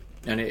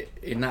 and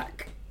in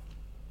that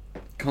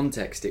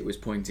context it was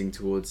pointing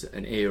towards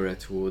an era,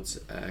 towards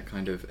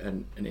kind of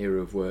an era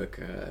of work,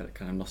 a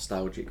kind of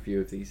nostalgic view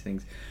of these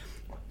things.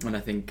 And I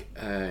think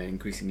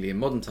increasingly in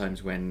modern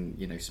times, when,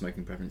 you know,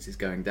 smoking prevalence is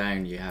going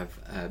down, you have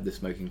the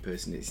smoking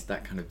person is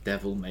that kind of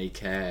devil may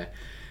care,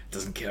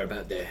 doesn't care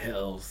about their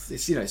health.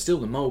 It's, you know, it's still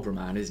the Marlboro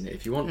Man, isn't it?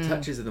 If you want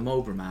touches of the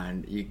Marlboro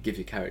Man, you give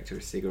your character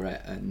a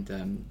cigarette,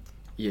 and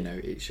you know,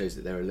 it shows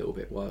that they're a little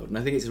bit wild. And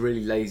I think it's a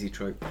really lazy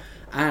trope,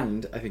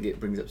 and I think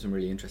it brings up some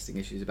really interesting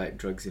issues about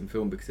drugs in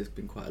film, because there's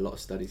been quite a lot of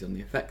studies on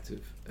the effect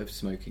of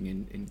smoking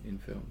in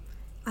film.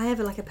 I have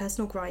a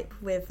personal gripe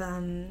with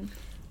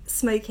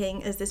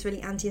smoking as this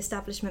really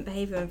anti-establishment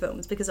behaviour in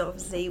films, because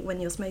obviously when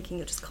you're smoking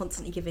you're just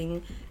constantly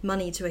giving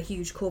money to a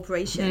huge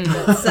corporation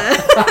that's,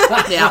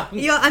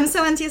 I'm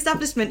so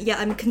anti-establishment, yet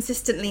I'm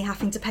consistently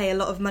having to pay a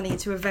lot of money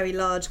to a very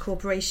large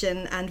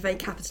corporation and very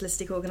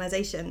capitalistic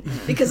organisation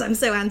because I'm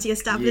so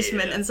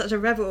anti-establishment and such a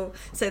rebel.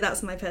 So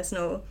that's my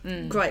personal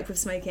gripe with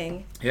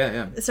smoking.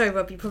 Sorry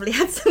Rob, you probably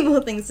had some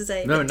more things to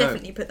say, but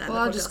definitely put that in the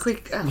podcast. I'll just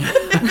quick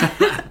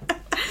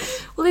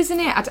well, isn't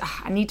it?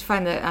 I need to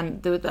find that,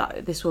 and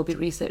this will be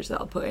research that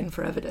I'll put in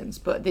for evidence.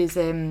 But there's,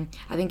 I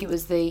think it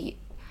was the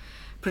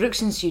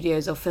production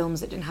studios or films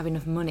that didn't have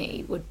enough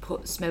money would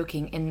put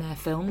smoking in their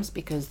films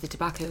because the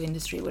tobacco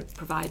industry would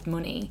provide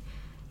money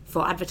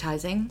for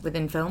advertising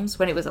within films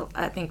when it was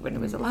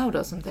allowed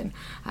or something.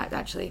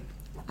 Actually,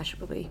 I should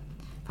probably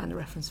find the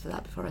reference for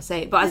that before I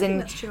say it. But as in,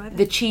 that's true,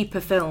 the cheaper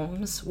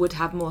films would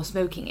have more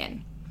smoking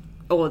in,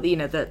 or the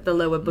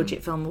lower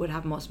budget film would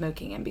have more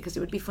smoking in because it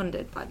would be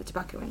funded by the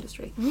tobacco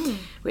industry,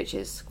 which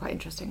is quite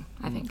interesting,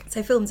 I think.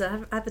 So films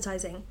are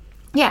advertising.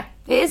 Yeah,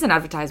 it is an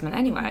advertisement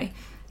anyway.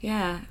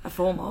 Yeah, a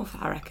form of,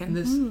 I reckon.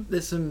 And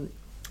there's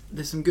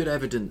some good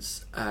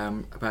evidence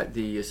about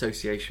the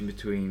association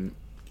between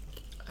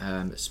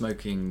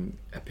smoking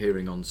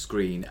appearing on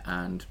screen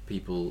and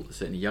people,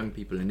 certainly young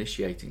people,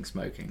 initiating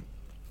smoking.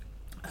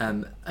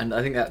 And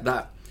I think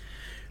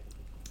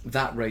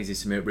that raises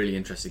some really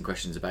interesting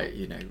questions about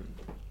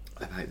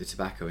about the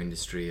tobacco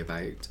industry,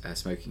 about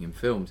smoking in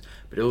films,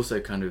 but also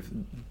kind of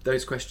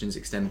those questions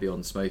extend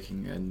beyond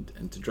smoking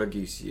and to drug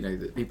use.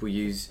 That people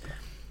use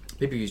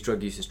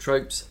drug use as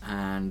tropes,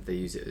 and they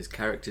use it as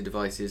character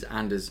devices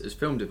and as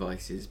film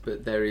devices.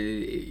 But there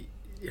is,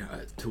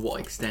 to what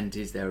extent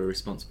is there a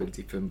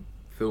responsibility for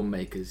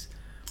filmmakers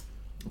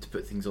to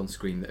put things on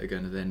screen that are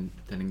going to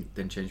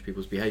then change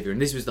people's behaviour? And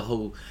this was the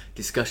whole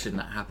discussion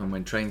that happened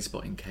when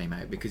Trainspotting came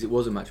out, because it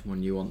was a much more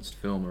nuanced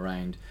film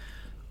around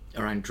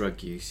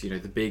drug use. The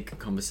big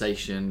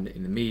conversation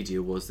in the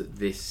media was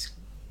that it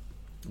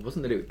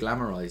wasn't that it was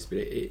glamorised, but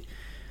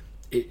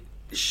it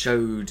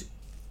showed,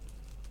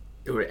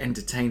 or it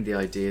entertained the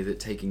idea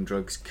that taking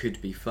drugs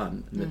could be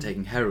fun, and that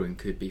taking heroin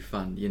could be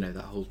fun.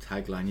 That whole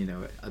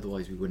tagline,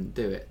 otherwise we wouldn't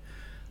do it.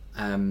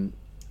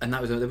 And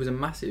there was a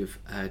massive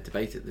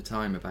debate at the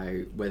time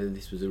about whether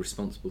this was a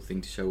responsible thing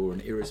to show or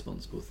an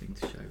irresponsible thing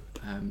to show.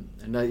 I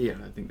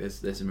think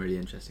there's some really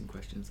interesting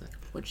questions there.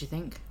 What do you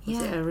think?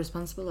 Was it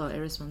irresponsible or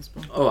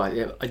irresponsible? Oh,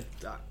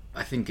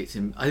 I think it's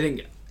in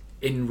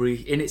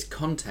its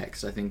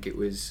context. I think it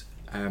was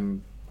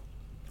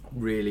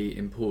really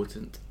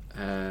important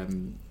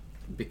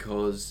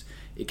because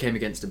it came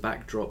against a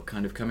backdrop,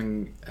 kind of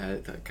coming,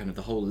 kind of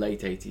the whole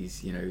late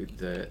 80s.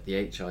 The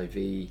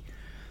HIV.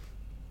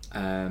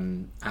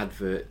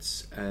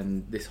 Adverts,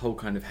 and this whole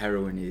kind of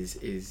heroin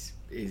is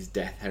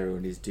death,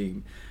 heroin is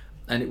doom,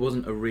 and it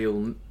wasn't a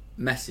real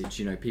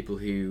message. People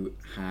who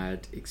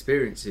had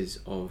experiences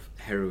of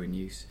heroin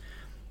use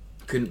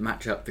couldn't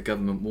match up the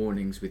government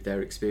warnings with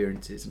their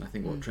experiences, and I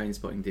think what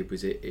Trainspotting did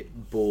was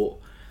it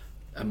brought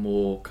a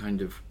more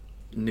kind of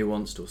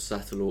nuanced or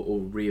subtle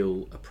or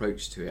real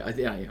approach to it.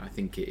 I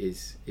think it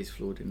is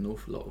flawed in an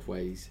awful lot of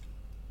ways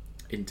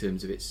in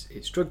terms of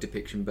its drug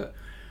depiction, but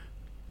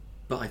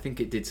I think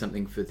it did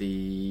something for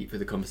the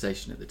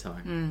conversation at the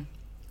time.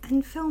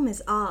 And film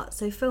is art,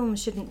 so film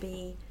shouldn't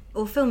be,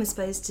 or film is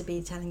supposed to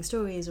be telling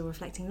stories or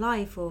reflecting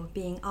life or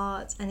being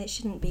art, and it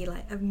shouldn't be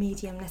like a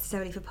medium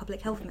necessarily for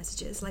public health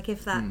messages. Like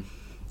if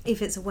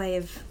it's a way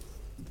of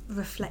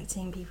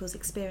reflecting people's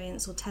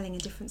experience or telling a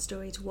different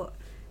story to what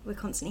we're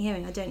constantly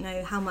hearing, I don't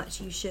know how much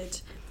you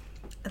should,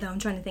 although I'm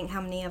trying to think how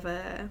many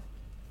other,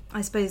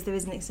 I suppose there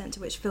is an extent to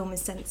which film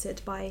is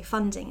censored by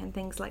funding and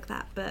things like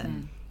that, but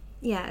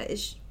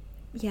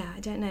I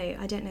don't know.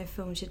 I don't know if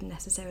film should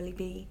necessarily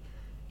be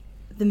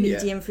the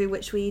medium through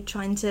which we're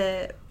trying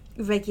to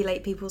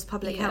regulate people's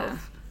public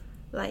health.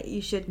 Like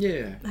you should,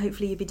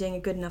 hopefully you'd be doing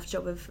a good enough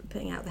job of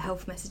putting out the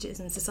health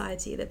messages in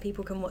society that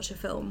people can watch a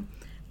film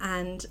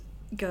and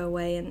go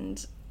away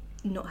and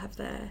not have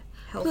their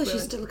health ruined. Plus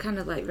you're still kind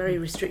of like very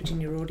restricting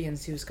your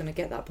audience who's going to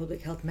get that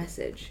public health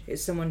message.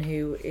 It's someone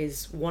who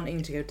is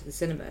wanting to go to the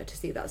cinema to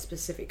see that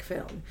specific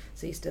film,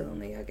 so you're still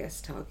only, I guess,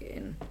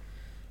 targeting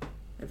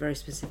a very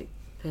specific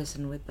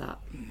person with that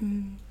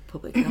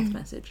public health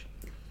message.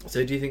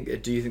 So do you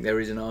think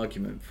there is an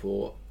argument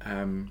for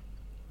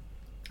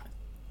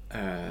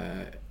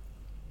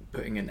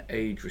putting an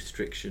age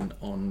restriction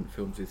on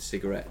films with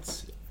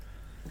cigarettes?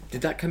 Did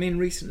that come in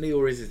recently,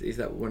 or is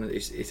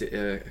it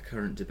a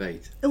current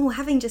debate? Oh,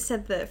 having just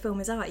said that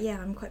film is art,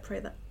 I'm quite pro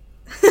that.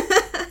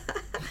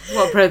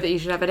 What, pro that you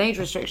should have an age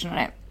restriction on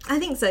it? I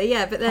think so,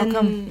 yeah, but then,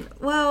 how come?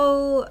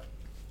 Well,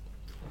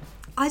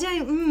 I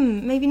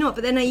don't, maybe not,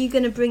 but then are you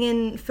going to bring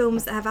in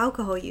films that have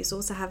alcohol use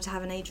also have to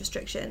have an age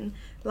restriction?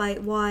 Like,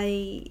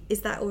 why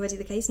is that already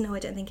the case? No, I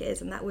don't think it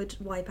is, and that would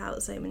wipe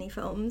out so many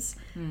films.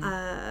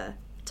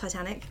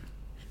 Titanic,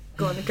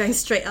 going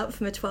straight up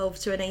from a 12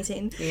 to an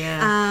 18.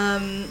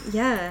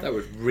 That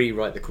would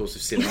rewrite the course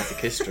of cinematic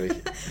history.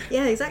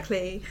 Yeah,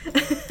 exactly.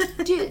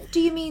 Do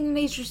you mean an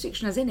age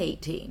restriction as in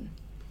 18?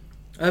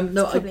 No,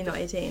 it's probably not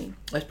 18.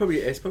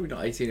 It's probably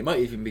not 18. It might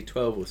even be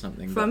 12 or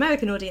something. For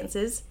American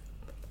audiences.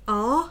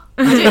 I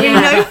don't really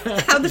know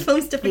how the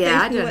film's different.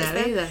 Yeah, I don't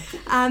know either.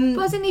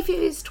 But as in, if it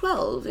was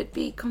 12, it'd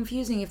be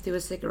confusing if there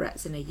were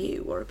cigarettes in a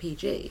U or a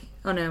PG.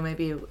 Oh no,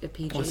 maybe a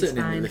PG is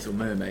certainly fine. in The Little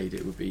Mermaid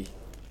it would be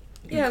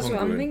Yeah, that's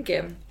what I'm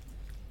thinking.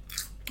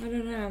 I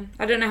don't know.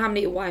 I don't know how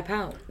many to wipe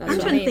out. That's I'm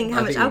what trying I to think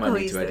how much alcohol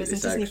use there is in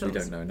Disney films. We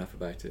don't know enough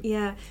about it.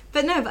 Yeah,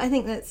 but I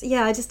think that's,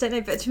 I just don't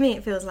know. But to me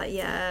it feels like,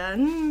 I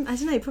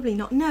don't know, probably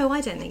not. No,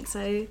 I don't think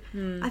so.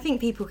 I think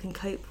people can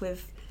cope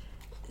with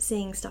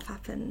seeing stuff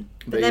happen.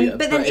 But then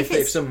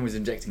if someone was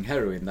injecting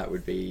heroin, that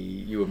would be,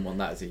 you wouldn't want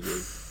that as a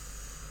you.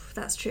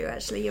 That's true.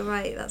 Actually, you're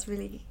right. That's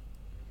really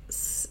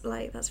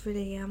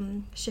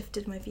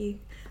shifted my view.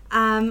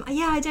 Yeah,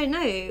 I don't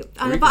know.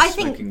 But I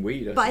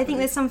think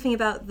there's something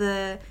about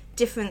the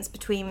difference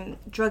between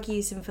drug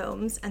use in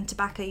films and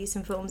tobacco use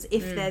in films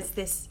if there's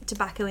this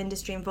tobacco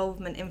industry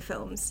involvement in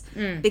films,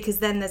 because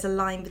then there's a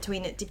line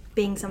between it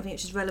being something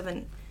which is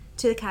relevant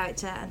to the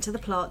character and to the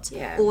plot,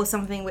 or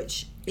something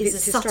which is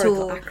a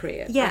subtle,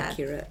 accurate.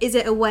 Is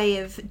it a way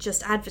of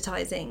just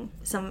advertising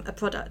a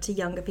product to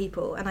younger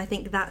people? And I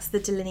think that's the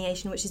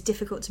delineation which is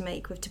difficult to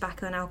make with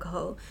tobacco and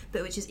alcohol,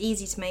 but which is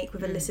easy to make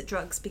with illicit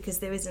drugs, because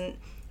there isn't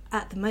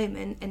at the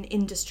moment an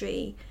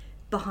industry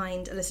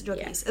behind illicit drug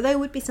use. Although it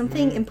would be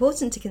something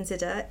important to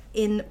consider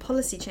in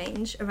policy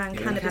change around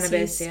cannabis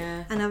use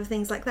and other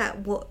things like that.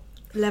 What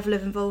level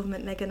of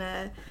involvement they're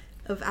gonna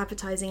of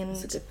advertising. And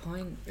that's a good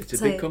point. It's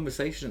a big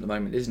conversation at the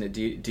moment, isn't it?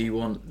 Do you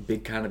want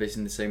big cannabis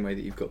in the same way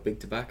that you've got big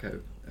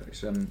tobacco? Which,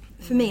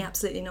 for me,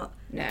 absolutely not.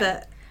 No.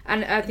 But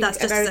and I think that's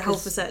just as a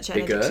health researcher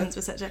and addictions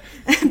researcher.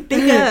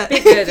 bigger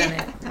than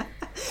it.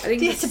 I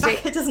think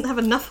tobacco doesn't have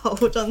enough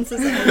hold on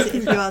society,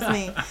 if you ask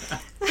me.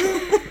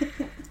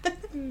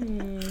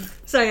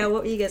 Sorry,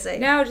 what were you going to say?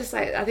 No, just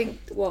like, I think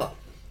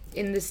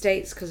in the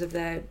States, because of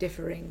their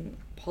differing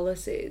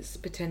policies,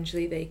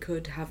 potentially they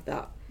could have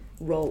that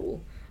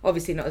role.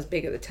 Obviously not as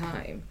big at the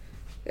time,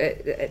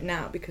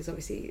 now, because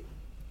obviously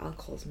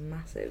alcohol's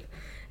massive.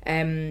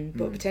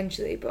 But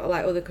potentially, but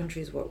like other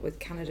countries, what with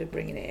Canada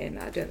bringing it in,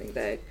 I don't think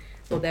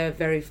they're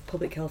very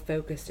public health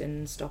focused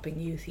and stopping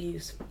youth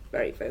use,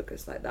 very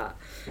focused like that.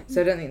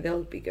 So I don't think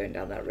they'll be going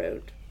down that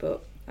road.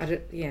 But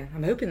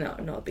I'm hoping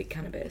that not a big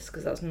cannabis,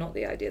 because that's not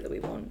the idea that we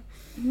want.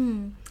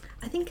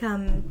 I think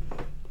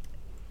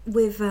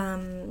with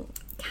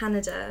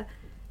Canada,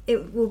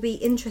 it will be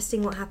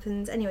interesting what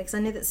happens anyway, because I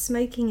know that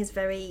smoking is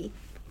very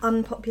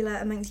unpopular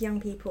amongst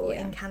young people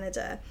in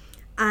Canada.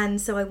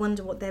 And so I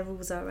wonder what their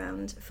rules are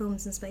around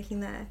films and smoking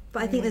there.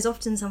 But I think there's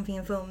often something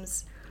in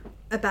films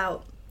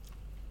about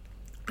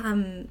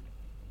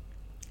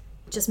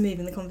just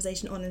moving the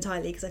conversation on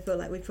entirely, because I feel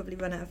like we've probably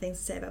run out of things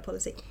to say about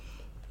policy.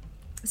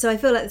 So I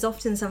feel like there's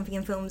often something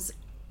in films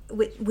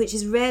which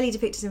is rarely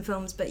depicted in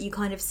films, but you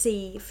kind of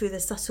see through the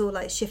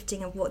subtle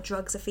shifting of what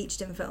drugs are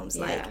featured in films,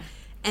 like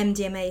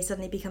MDMA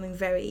suddenly becoming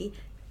very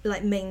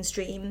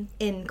mainstream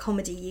in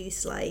comedy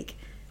use,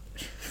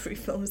 through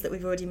films that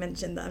we've already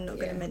mentioned that I'm not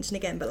going to mention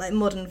again, but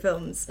modern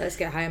films. Let's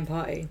get high and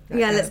party.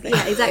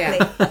 Exactly.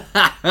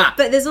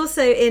 But there's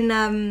also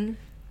in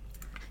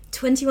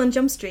 21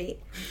 Jump Street,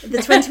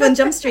 the 21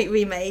 Jump Street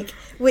remake,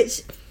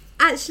 which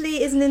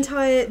actually is an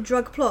entire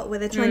drug plot where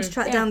they're trying to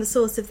track down the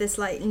source of this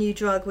new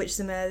drug which has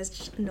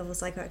emerged, novel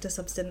psychoactive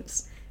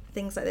substance,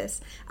 things like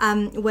this,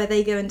 where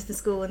they go into the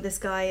school and this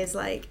guy is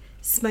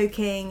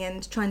smoking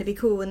and trying to be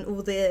cool, and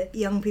all the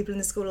young people in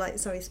the school are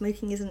sorry,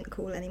 smoking isn't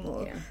cool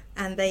anymore,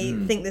 and they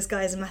think this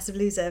guy is a massive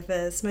loser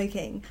for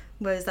smoking,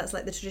 whereas that's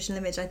the traditional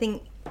image. I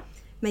think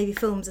maybe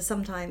films are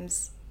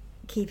sometimes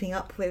keeping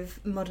up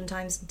with modern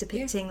times,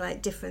 depicting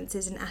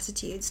differences in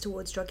attitudes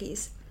towards drug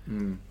use.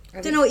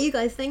 I don't know what you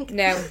guys think.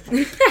 No.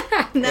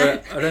 No.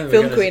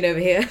 Film queen over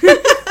here.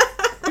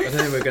 I don't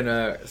think we're going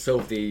to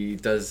solve the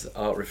does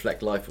art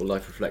reflect life or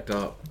life reflect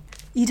art.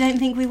 You don't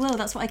think we will?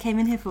 That's what I came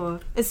in here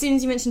for. As soon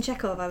as you mentioned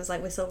Chekhov, I was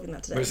like, we're solving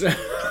that today.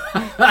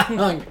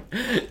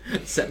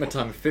 Set my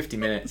time for 50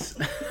 minutes.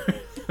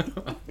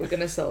 We're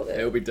going to solve it.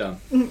 It'll be done.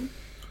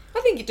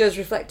 I think it does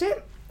reflect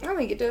it. I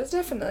think it does,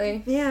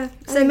 definitely. Yeah.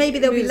 So maybe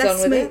there'll be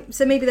less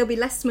So maybe there'll be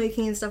less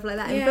smoking and stuff like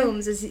that in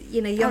films, as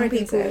young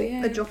people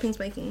are dropping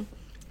smoking.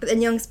 But then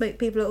young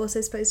people are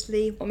also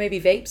supposedly... Or maybe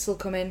vapes will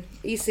come in.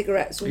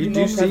 E-cigarettes will be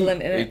more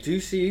prevalent in it. You do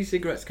see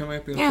e-cigarettes coming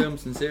up in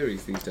films and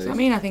series these days. So,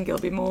 I think it'll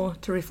be more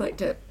to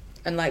reflect it.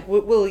 And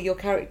will your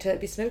character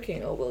be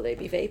smoking, or will they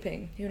be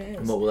vaping? Who knows?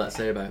 And what will that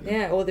say about them?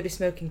 Yeah, or they'll be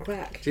smoking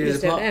crack. See,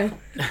 there's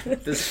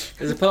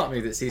a part of me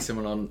that sees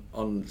someone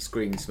on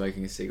screen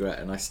smoking a cigarette,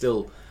 and I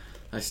still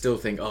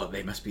think,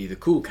 they must be the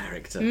cool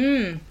character.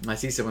 I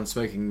see someone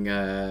smoking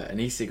an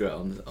e-cigarette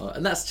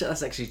and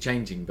that's actually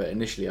changing. But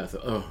initially, I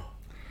thought,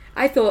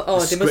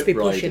 they must be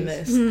pushing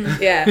this.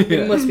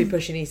 They must be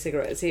pushing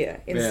e-cigarettes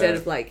here instead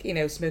of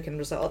smoking. I'm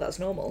just like, that's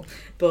normal.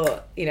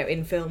 But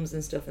in films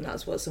and stuff, and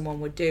that's what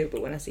someone would do.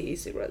 But when I see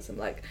e-cigarettes, I'm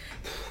like,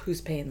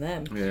 who's paying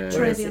them? Yeah.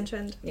 Trying to be on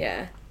trend.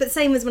 Yeah. But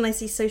same as when I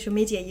see social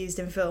media used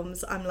in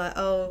films, I'm like,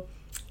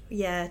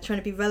 trying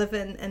to be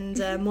relevant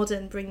and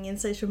modern, bringing in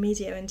social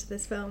media into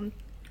this film.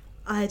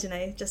 I don't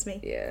know, just me.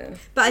 Yeah.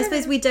 But I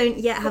suppose we don't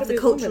yet have the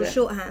cultural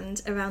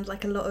shorthand around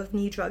a lot of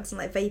new drugs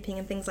and vaping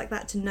and things like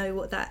that to know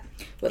what that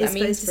is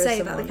supposed to say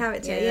about the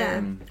character.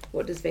 Yeah.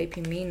 What does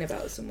vaping mean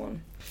about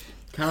someone?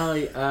 Can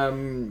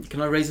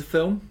I raise a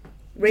film?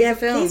 Raise a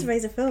film. Please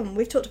raise a film.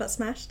 We've talked about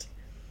Smashed.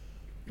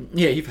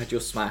 Yeah, you've had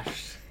your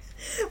Smashed.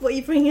 What are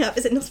you bringing up?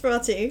 Is it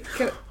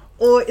Nosferatu?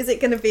 Or is it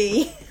going to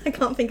be... I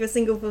can't think of a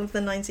single film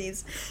from the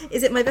 90s.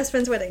 Is it My Best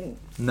Friend's Wedding?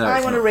 No, I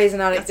want to raise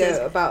an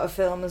anecdote about a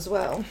film as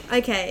well.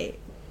 Okay,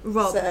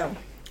 Rob. So,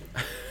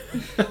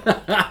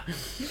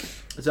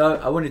 So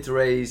I wanted to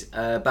raise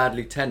Bad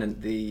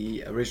Lieutenant,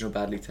 the original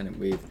Bad Lieutenant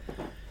with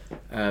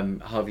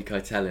Harvey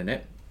Keitel in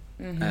it.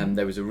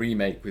 There was a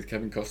remake with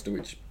Kevin Costner,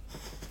 which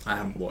I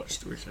haven't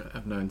watched, which I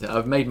have no intent.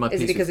 I've made my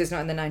peace. Is it because it's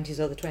not in the 90s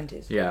or the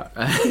 20s? Yeah.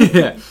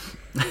 Yeah.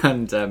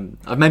 And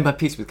I've made my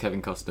peace with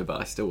Kevin Costner, but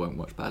I still won't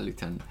watch Bad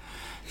Lieutenant.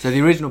 So the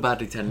original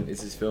Bad Lieutenant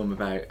is this film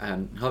about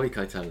Harvey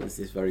Keitel is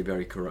this very,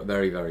 very corrupt,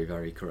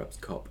 very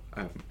corrupt cop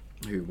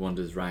who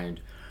wanders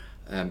around.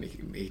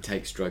 He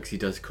takes drugs. He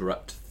does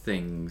corrupt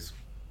things,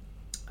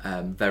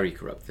 very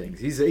corrupt things.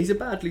 He's a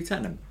bad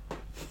lieutenant.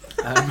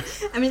 I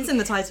mean, it's in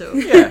the title.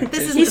 Yeah,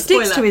 This isn't He a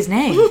spoiler. sticks to his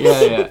name.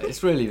 yeah,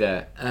 it's really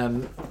there.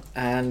 And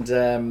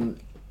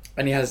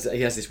he has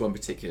this one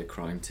particular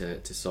crime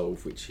to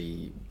solve, which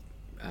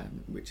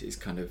is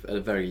kind of a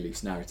very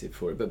loose narrative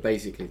for it. But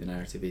basically, the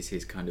narrative is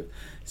his kind of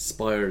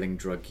spiraling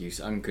drug use,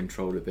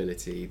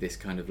 uncontrollability, this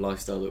kind of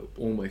lifestyle that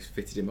almost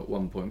fitted him at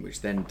one point, which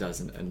then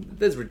doesn't. And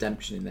there's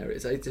redemption in there.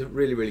 It's a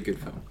really, really good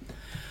film.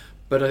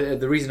 But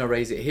the reason I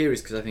raise it here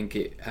is because I think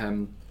it.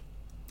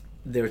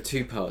 There are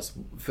two parts.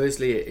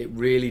 Firstly, it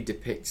really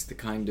depicts the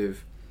kind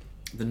of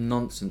the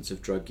nonsense of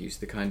drug use,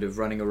 the kind of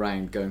running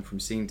around, going from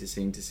scene to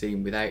scene to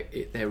scene without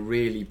it there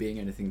really being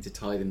anything to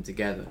tie them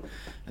together,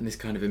 and this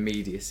kind of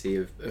immediacy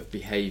of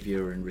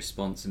behaviour and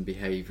response and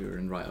behaviour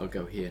and right, I'll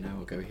go here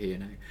now,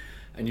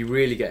 and you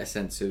really get a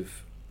sense of,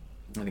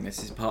 I think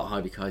this is part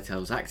Harvey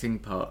Keitel's acting,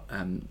 part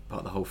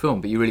of the whole film,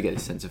 but you really get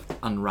this sense of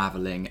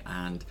unravelling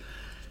and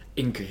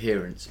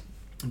incoherence.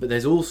 But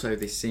there's also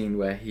this scene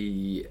where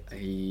he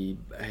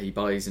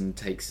buys and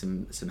takes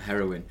some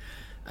heroin,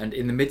 and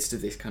in the midst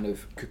of this kind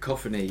of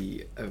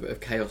cacophony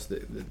of chaos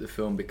that the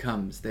film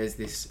becomes, there's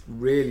this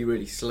really,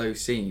 really slow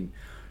scene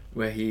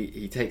where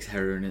he takes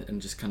heroin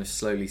and just kind of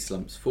slowly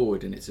slumps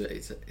forward, and it's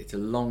a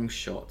long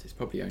shot. It's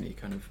probably only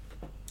kind of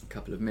a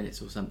couple of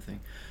minutes or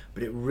something,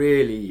 but it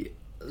really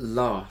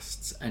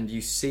lasts, and you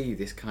see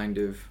this kind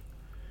of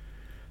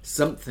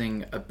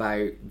something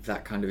about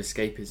that kind of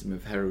escapism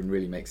of heroin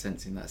really makes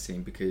sense in that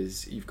scene,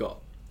 because you've got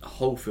a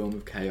whole film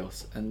of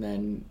chaos, and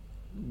then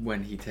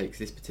when he takes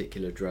this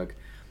particular drug,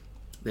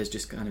 there's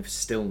just kind of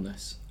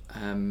stillness.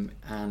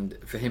 And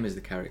for him as the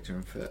character,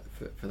 and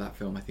for that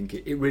film, I think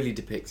it really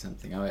depicts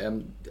something. I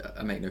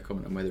make no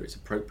comment on whether it's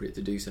appropriate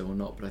to do so or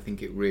not, but I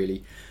think it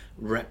really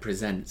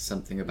represents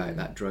something about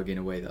that drug in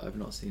a way that I've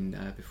not seen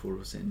before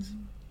or since.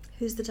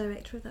 Who's the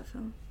director of that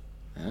film?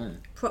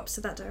 Props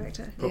to that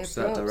director. Props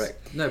to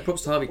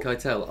Harvey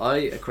Keitel. I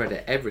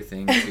accredit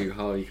everything to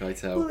Harvey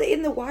Keitel. Well,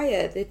 in The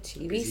Wire, the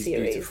TV He's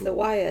series, beautiful. The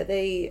Wire,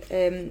 they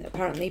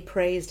apparently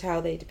praised how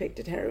they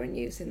depicted heroin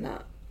use in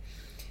that.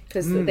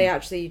 Because they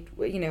actually,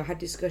 had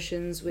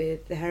discussions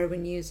with the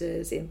heroin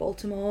users in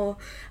Baltimore,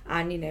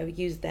 and,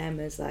 used them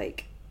as,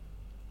 like,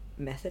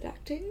 method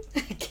acting,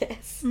 I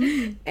guess,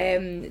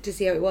 to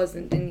see how it was.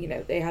 And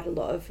they had a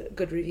lot of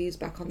good reviews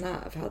back on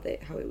that, of how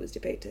it was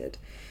depicted.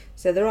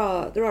 So there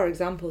are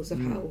examples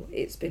of how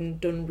it's been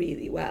done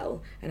really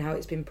well, and how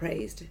it's been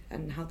praised,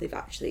 and how they've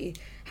actually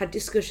had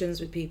discussions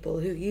with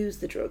people who use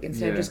the drug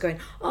instead of just going,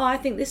 oh, I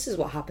think this is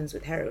what happens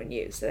with heroin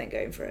use, so then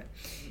going for it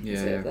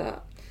instead of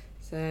that.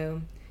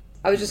 So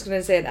I was just going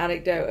to say an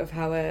anecdote of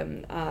how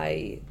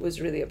I was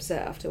really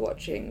upset after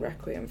watching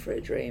Requiem for a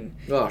Dream.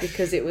 Gosh.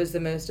 Because it was the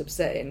most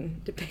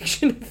upsetting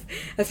depiction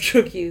of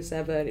drug use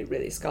ever, and it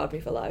really scarred me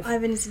for life.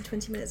 I've only seen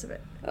 20 minutes of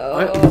it.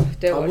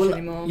 Don't watch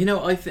anymore.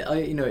 I think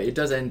it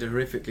does end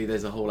horrifically.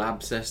 There's a whole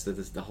abscess.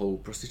 There's the whole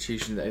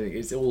prostitution.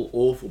 It's all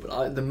awful.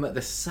 But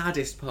the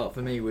saddest part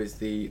for me was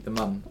the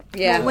mum.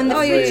 Yeah. Well, when the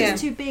fridge yeah.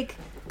 is too big.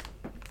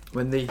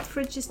 When the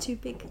Fridge is too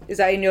big. Is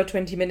that in your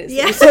 20 minutes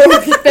Yeah. that you saw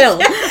of the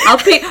film?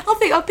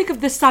 I'll pick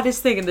of the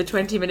saddest thing in the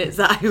 20 minutes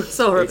that I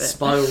saw of it it.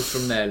 spirals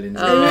from there,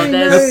 Lindsay. Oh, no.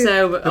 there's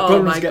so... The oh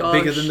problems my get gosh.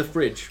 bigger than the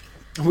fridge,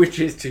 which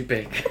is too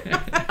big.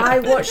 I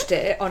watched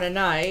it on a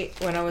night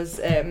when I was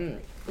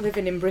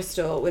living in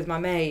Bristol with my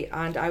mate,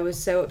 and I was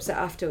so upset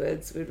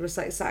afterwards. We were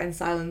like sat in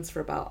silence for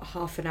about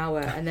half an hour,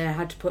 and then I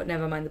had to put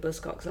Nevermind the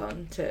Buzzcocks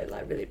on to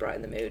like really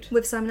brighten the mood.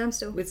 With Simon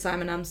Amstel. With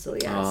Simon Amstel,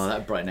 yes. Oh,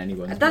 that'd brighten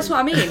anyone's That's mood. what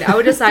I mean. I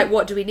was just like,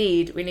 what do we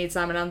need? We need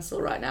Simon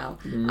Amstel right now.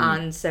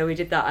 And so we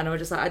did that, and I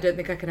was just like, I don't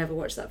think I can ever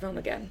watch that film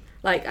again.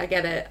 Like, I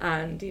get it,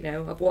 and,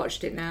 I've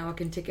watched it now. I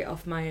can tick it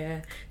off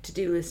my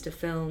to-do list of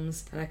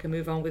films, and I can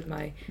move on with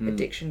my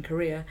addiction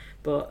career.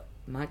 But,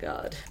 my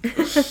God.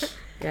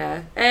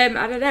 Yeah.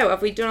 I don't know.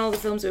 Have we done all the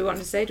films that we wanted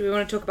to say? Do we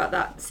want to talk about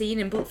that scene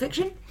in Pulp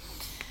Fiction?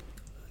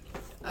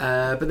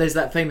 But there's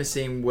that famous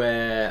scene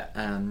where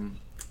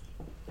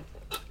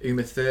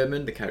Uma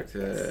Thurman, the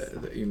character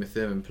that Uma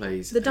Thurman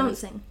plays... The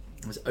dancing.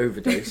 Was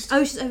overdosed.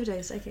 Oh, she's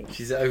overdosed, okay.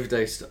 She's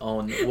overdosed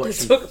on what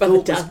Let's she talk about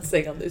thought the was...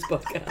 dancing on this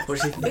podcast.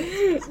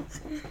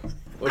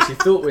 What she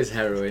thought was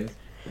heroin.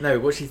 No,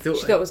 what she thought...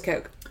 She thought it was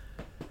coke.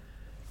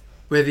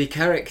 Where the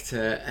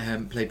character,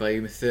 played by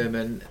Uma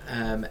Thurman,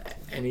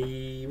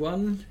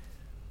 anyone?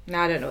 No,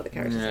 I don't know what the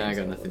character's No, name I is.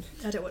 got nothing.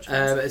 I don't watch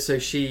films. So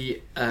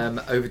she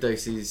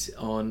overdoses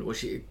on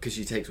because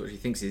she takes what she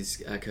thinks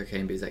is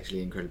cocaine, but is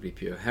actually incredibly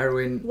pure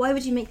heroin. Why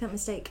would you make that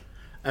mistake?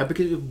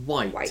 Because it's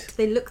white. White.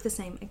 They look the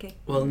same. Okay.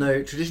 Well,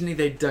 no, traditionally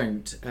they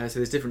don't. So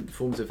there's different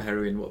forms of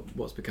heroin.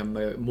 What's become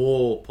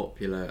more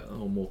popular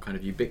or more kind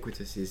of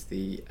ubiquitous is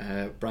the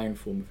brown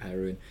form of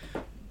heroin,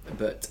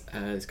 but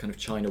it's kind of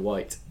China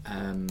white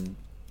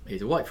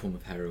is a white form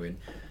of heroin,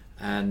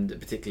 and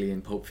particularly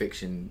in Pulp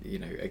Fiction,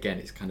 again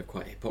it's kind of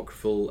quite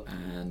apocryphal,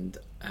 and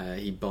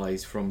he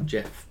buys from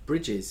Jeff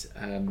Bridges.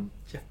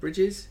 Jeff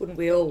Bridges? Wouldn't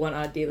we all want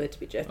our dealer to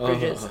be Jeff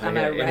Bridges? Am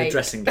I right? In a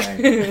dressing gown.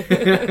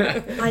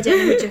 I don't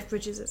know who Jeff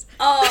Bridges is.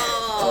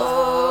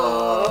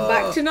 Oh,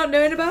 back to not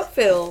knowing about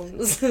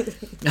films.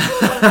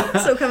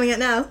 Still coming out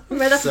now. I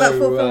read up about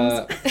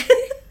 4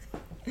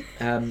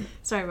 films.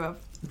 Sorry, Rob.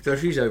 So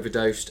she's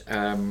overdosed,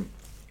 and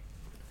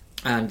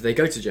they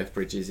go to Jeff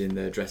Bridges in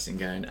the dressing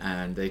gown,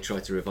 and they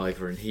try to revive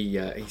her, and he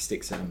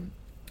sticks like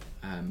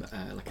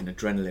an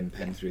adrenaline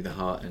pen through the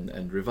heart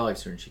and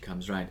revives her, and she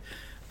comes round.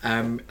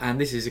 And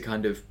this is a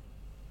kind of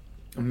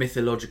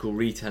mythological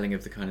retelling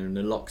of the kind of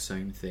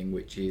naloxone thing,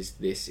 which is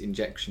this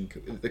injection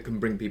that can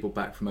bring people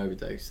back from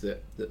overdose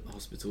that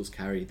hospitals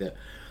carry. That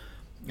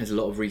there's a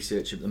lot of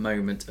research at the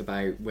moment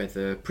about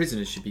whether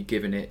prisoners should be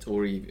given it,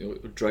 or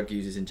drug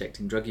users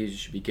injecting drug users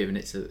should be given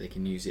it, so that they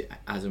can use it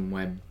as and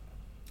when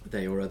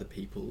they or other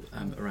people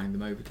around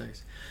them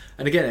overdose.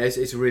 And again,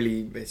 it's a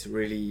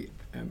really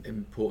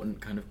important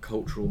kind of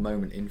cultural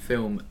moment in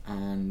film,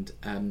 and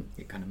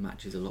it kind of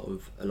matches a lot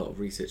of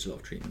research, a lot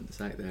of treatment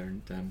that's out there,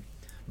 and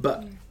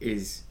but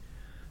is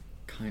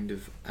kind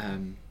of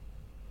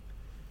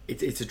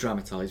it's a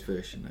dramatised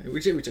version,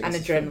 which and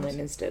adrenaline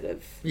instead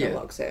of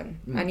naloxone,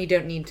 and you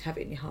don't need to have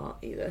it in your heart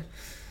either.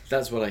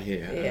 That's what I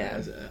hear.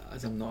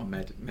 As I'm not a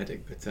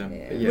medic, but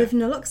with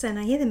naloxone,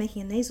 I hear they're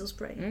making a nasal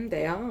spray.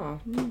 They are.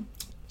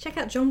 Check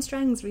out John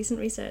Strang's recent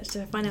research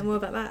to find out more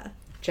about that.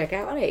 Check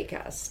out on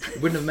Acast.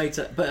 Wouldn't have made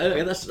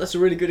but that's a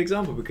really good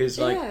example, because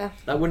that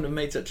wouldn't have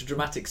made such a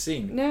dramatic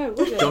scene. No,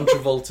 would it? John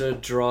Travolta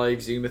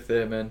drives Uma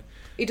Thurman.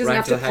 He doesn't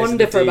have to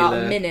ponder for about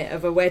a minute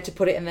over where to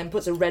put it, and then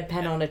puts a red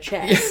pen on a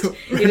chest.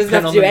 He doesn't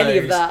have to do any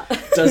of that.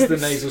 Does the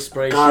nasal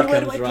spray? God, she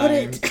where comes do I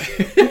round.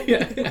 put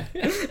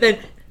it? Then,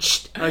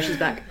 oh, she's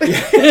back.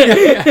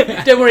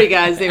 Don't worry,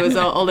 guys. It was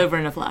all over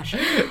in a flash.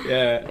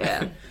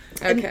 Yeah.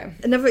 Okay.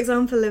 Another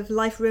example of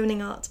life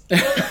ruining art.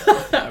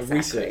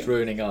 Research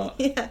ruining art.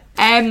 Yeah.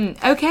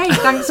 Okay,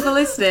 thanks for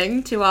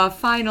listening to our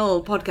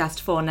final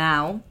podcast for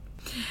now.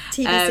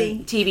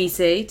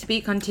 TBC, to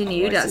be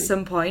continued at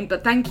some point.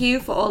 But thank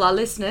you for all our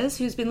listeners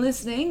who's been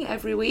listening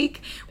every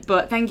week.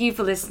 But thank you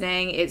for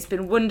listening. It's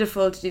been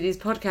wonderful to do these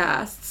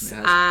podcasts.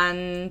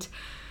 And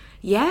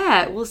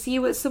we'll see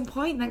you at some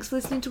point. Thanks for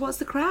listening to What's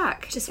the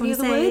Crack. Just want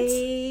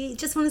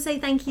to say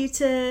thank you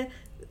to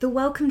the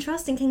Wellcome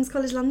Trust in King's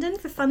College London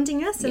for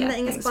funding us and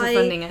letting us buy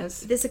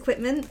this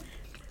equipment.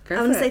 I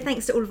want to say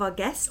thanks to all of our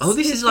guests. Oh,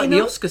 this is like the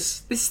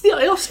Oscars. This is the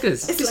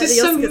Oscars. This is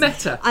so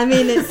meta. I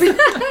mean,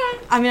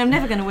 I'm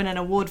never going to win an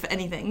award for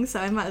anything, so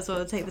I might as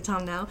well take the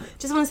time now.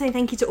 Just want to say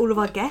thank you to all of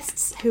our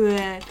guests, who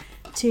are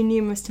too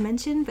numerous to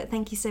mention, but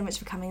thank you so much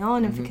for coming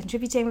on and for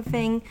contributing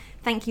everything.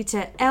 Thank you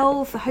to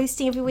Elle for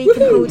hosting every week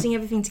and holding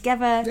everything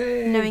together,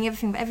 knowing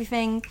everything about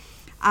everything.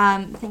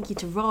 Thank you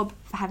to Rob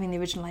for having the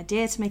original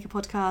idea to make a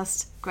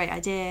podcast. Great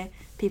idea.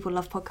 People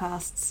love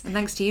podcasts. And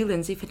thanks to you,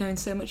 Lindsay, for knowing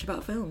so much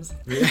about films.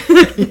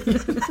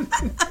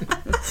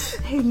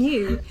 Who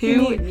knew?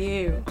 Who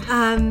knew?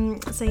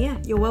 So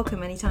you're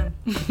welcome anytime.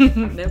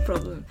 No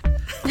problem.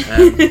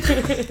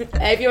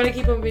 If you want to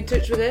keep in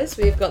touch with us,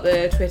 we've got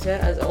the Twitter,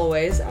 as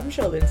always. I'm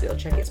sure Lindsay will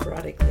check it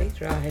sporadically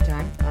throughout her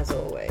time, as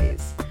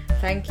always.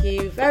 Thank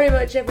you very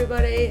much,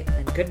 everybody,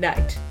 and good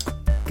night.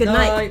 Good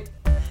night.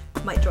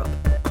 Mic drop.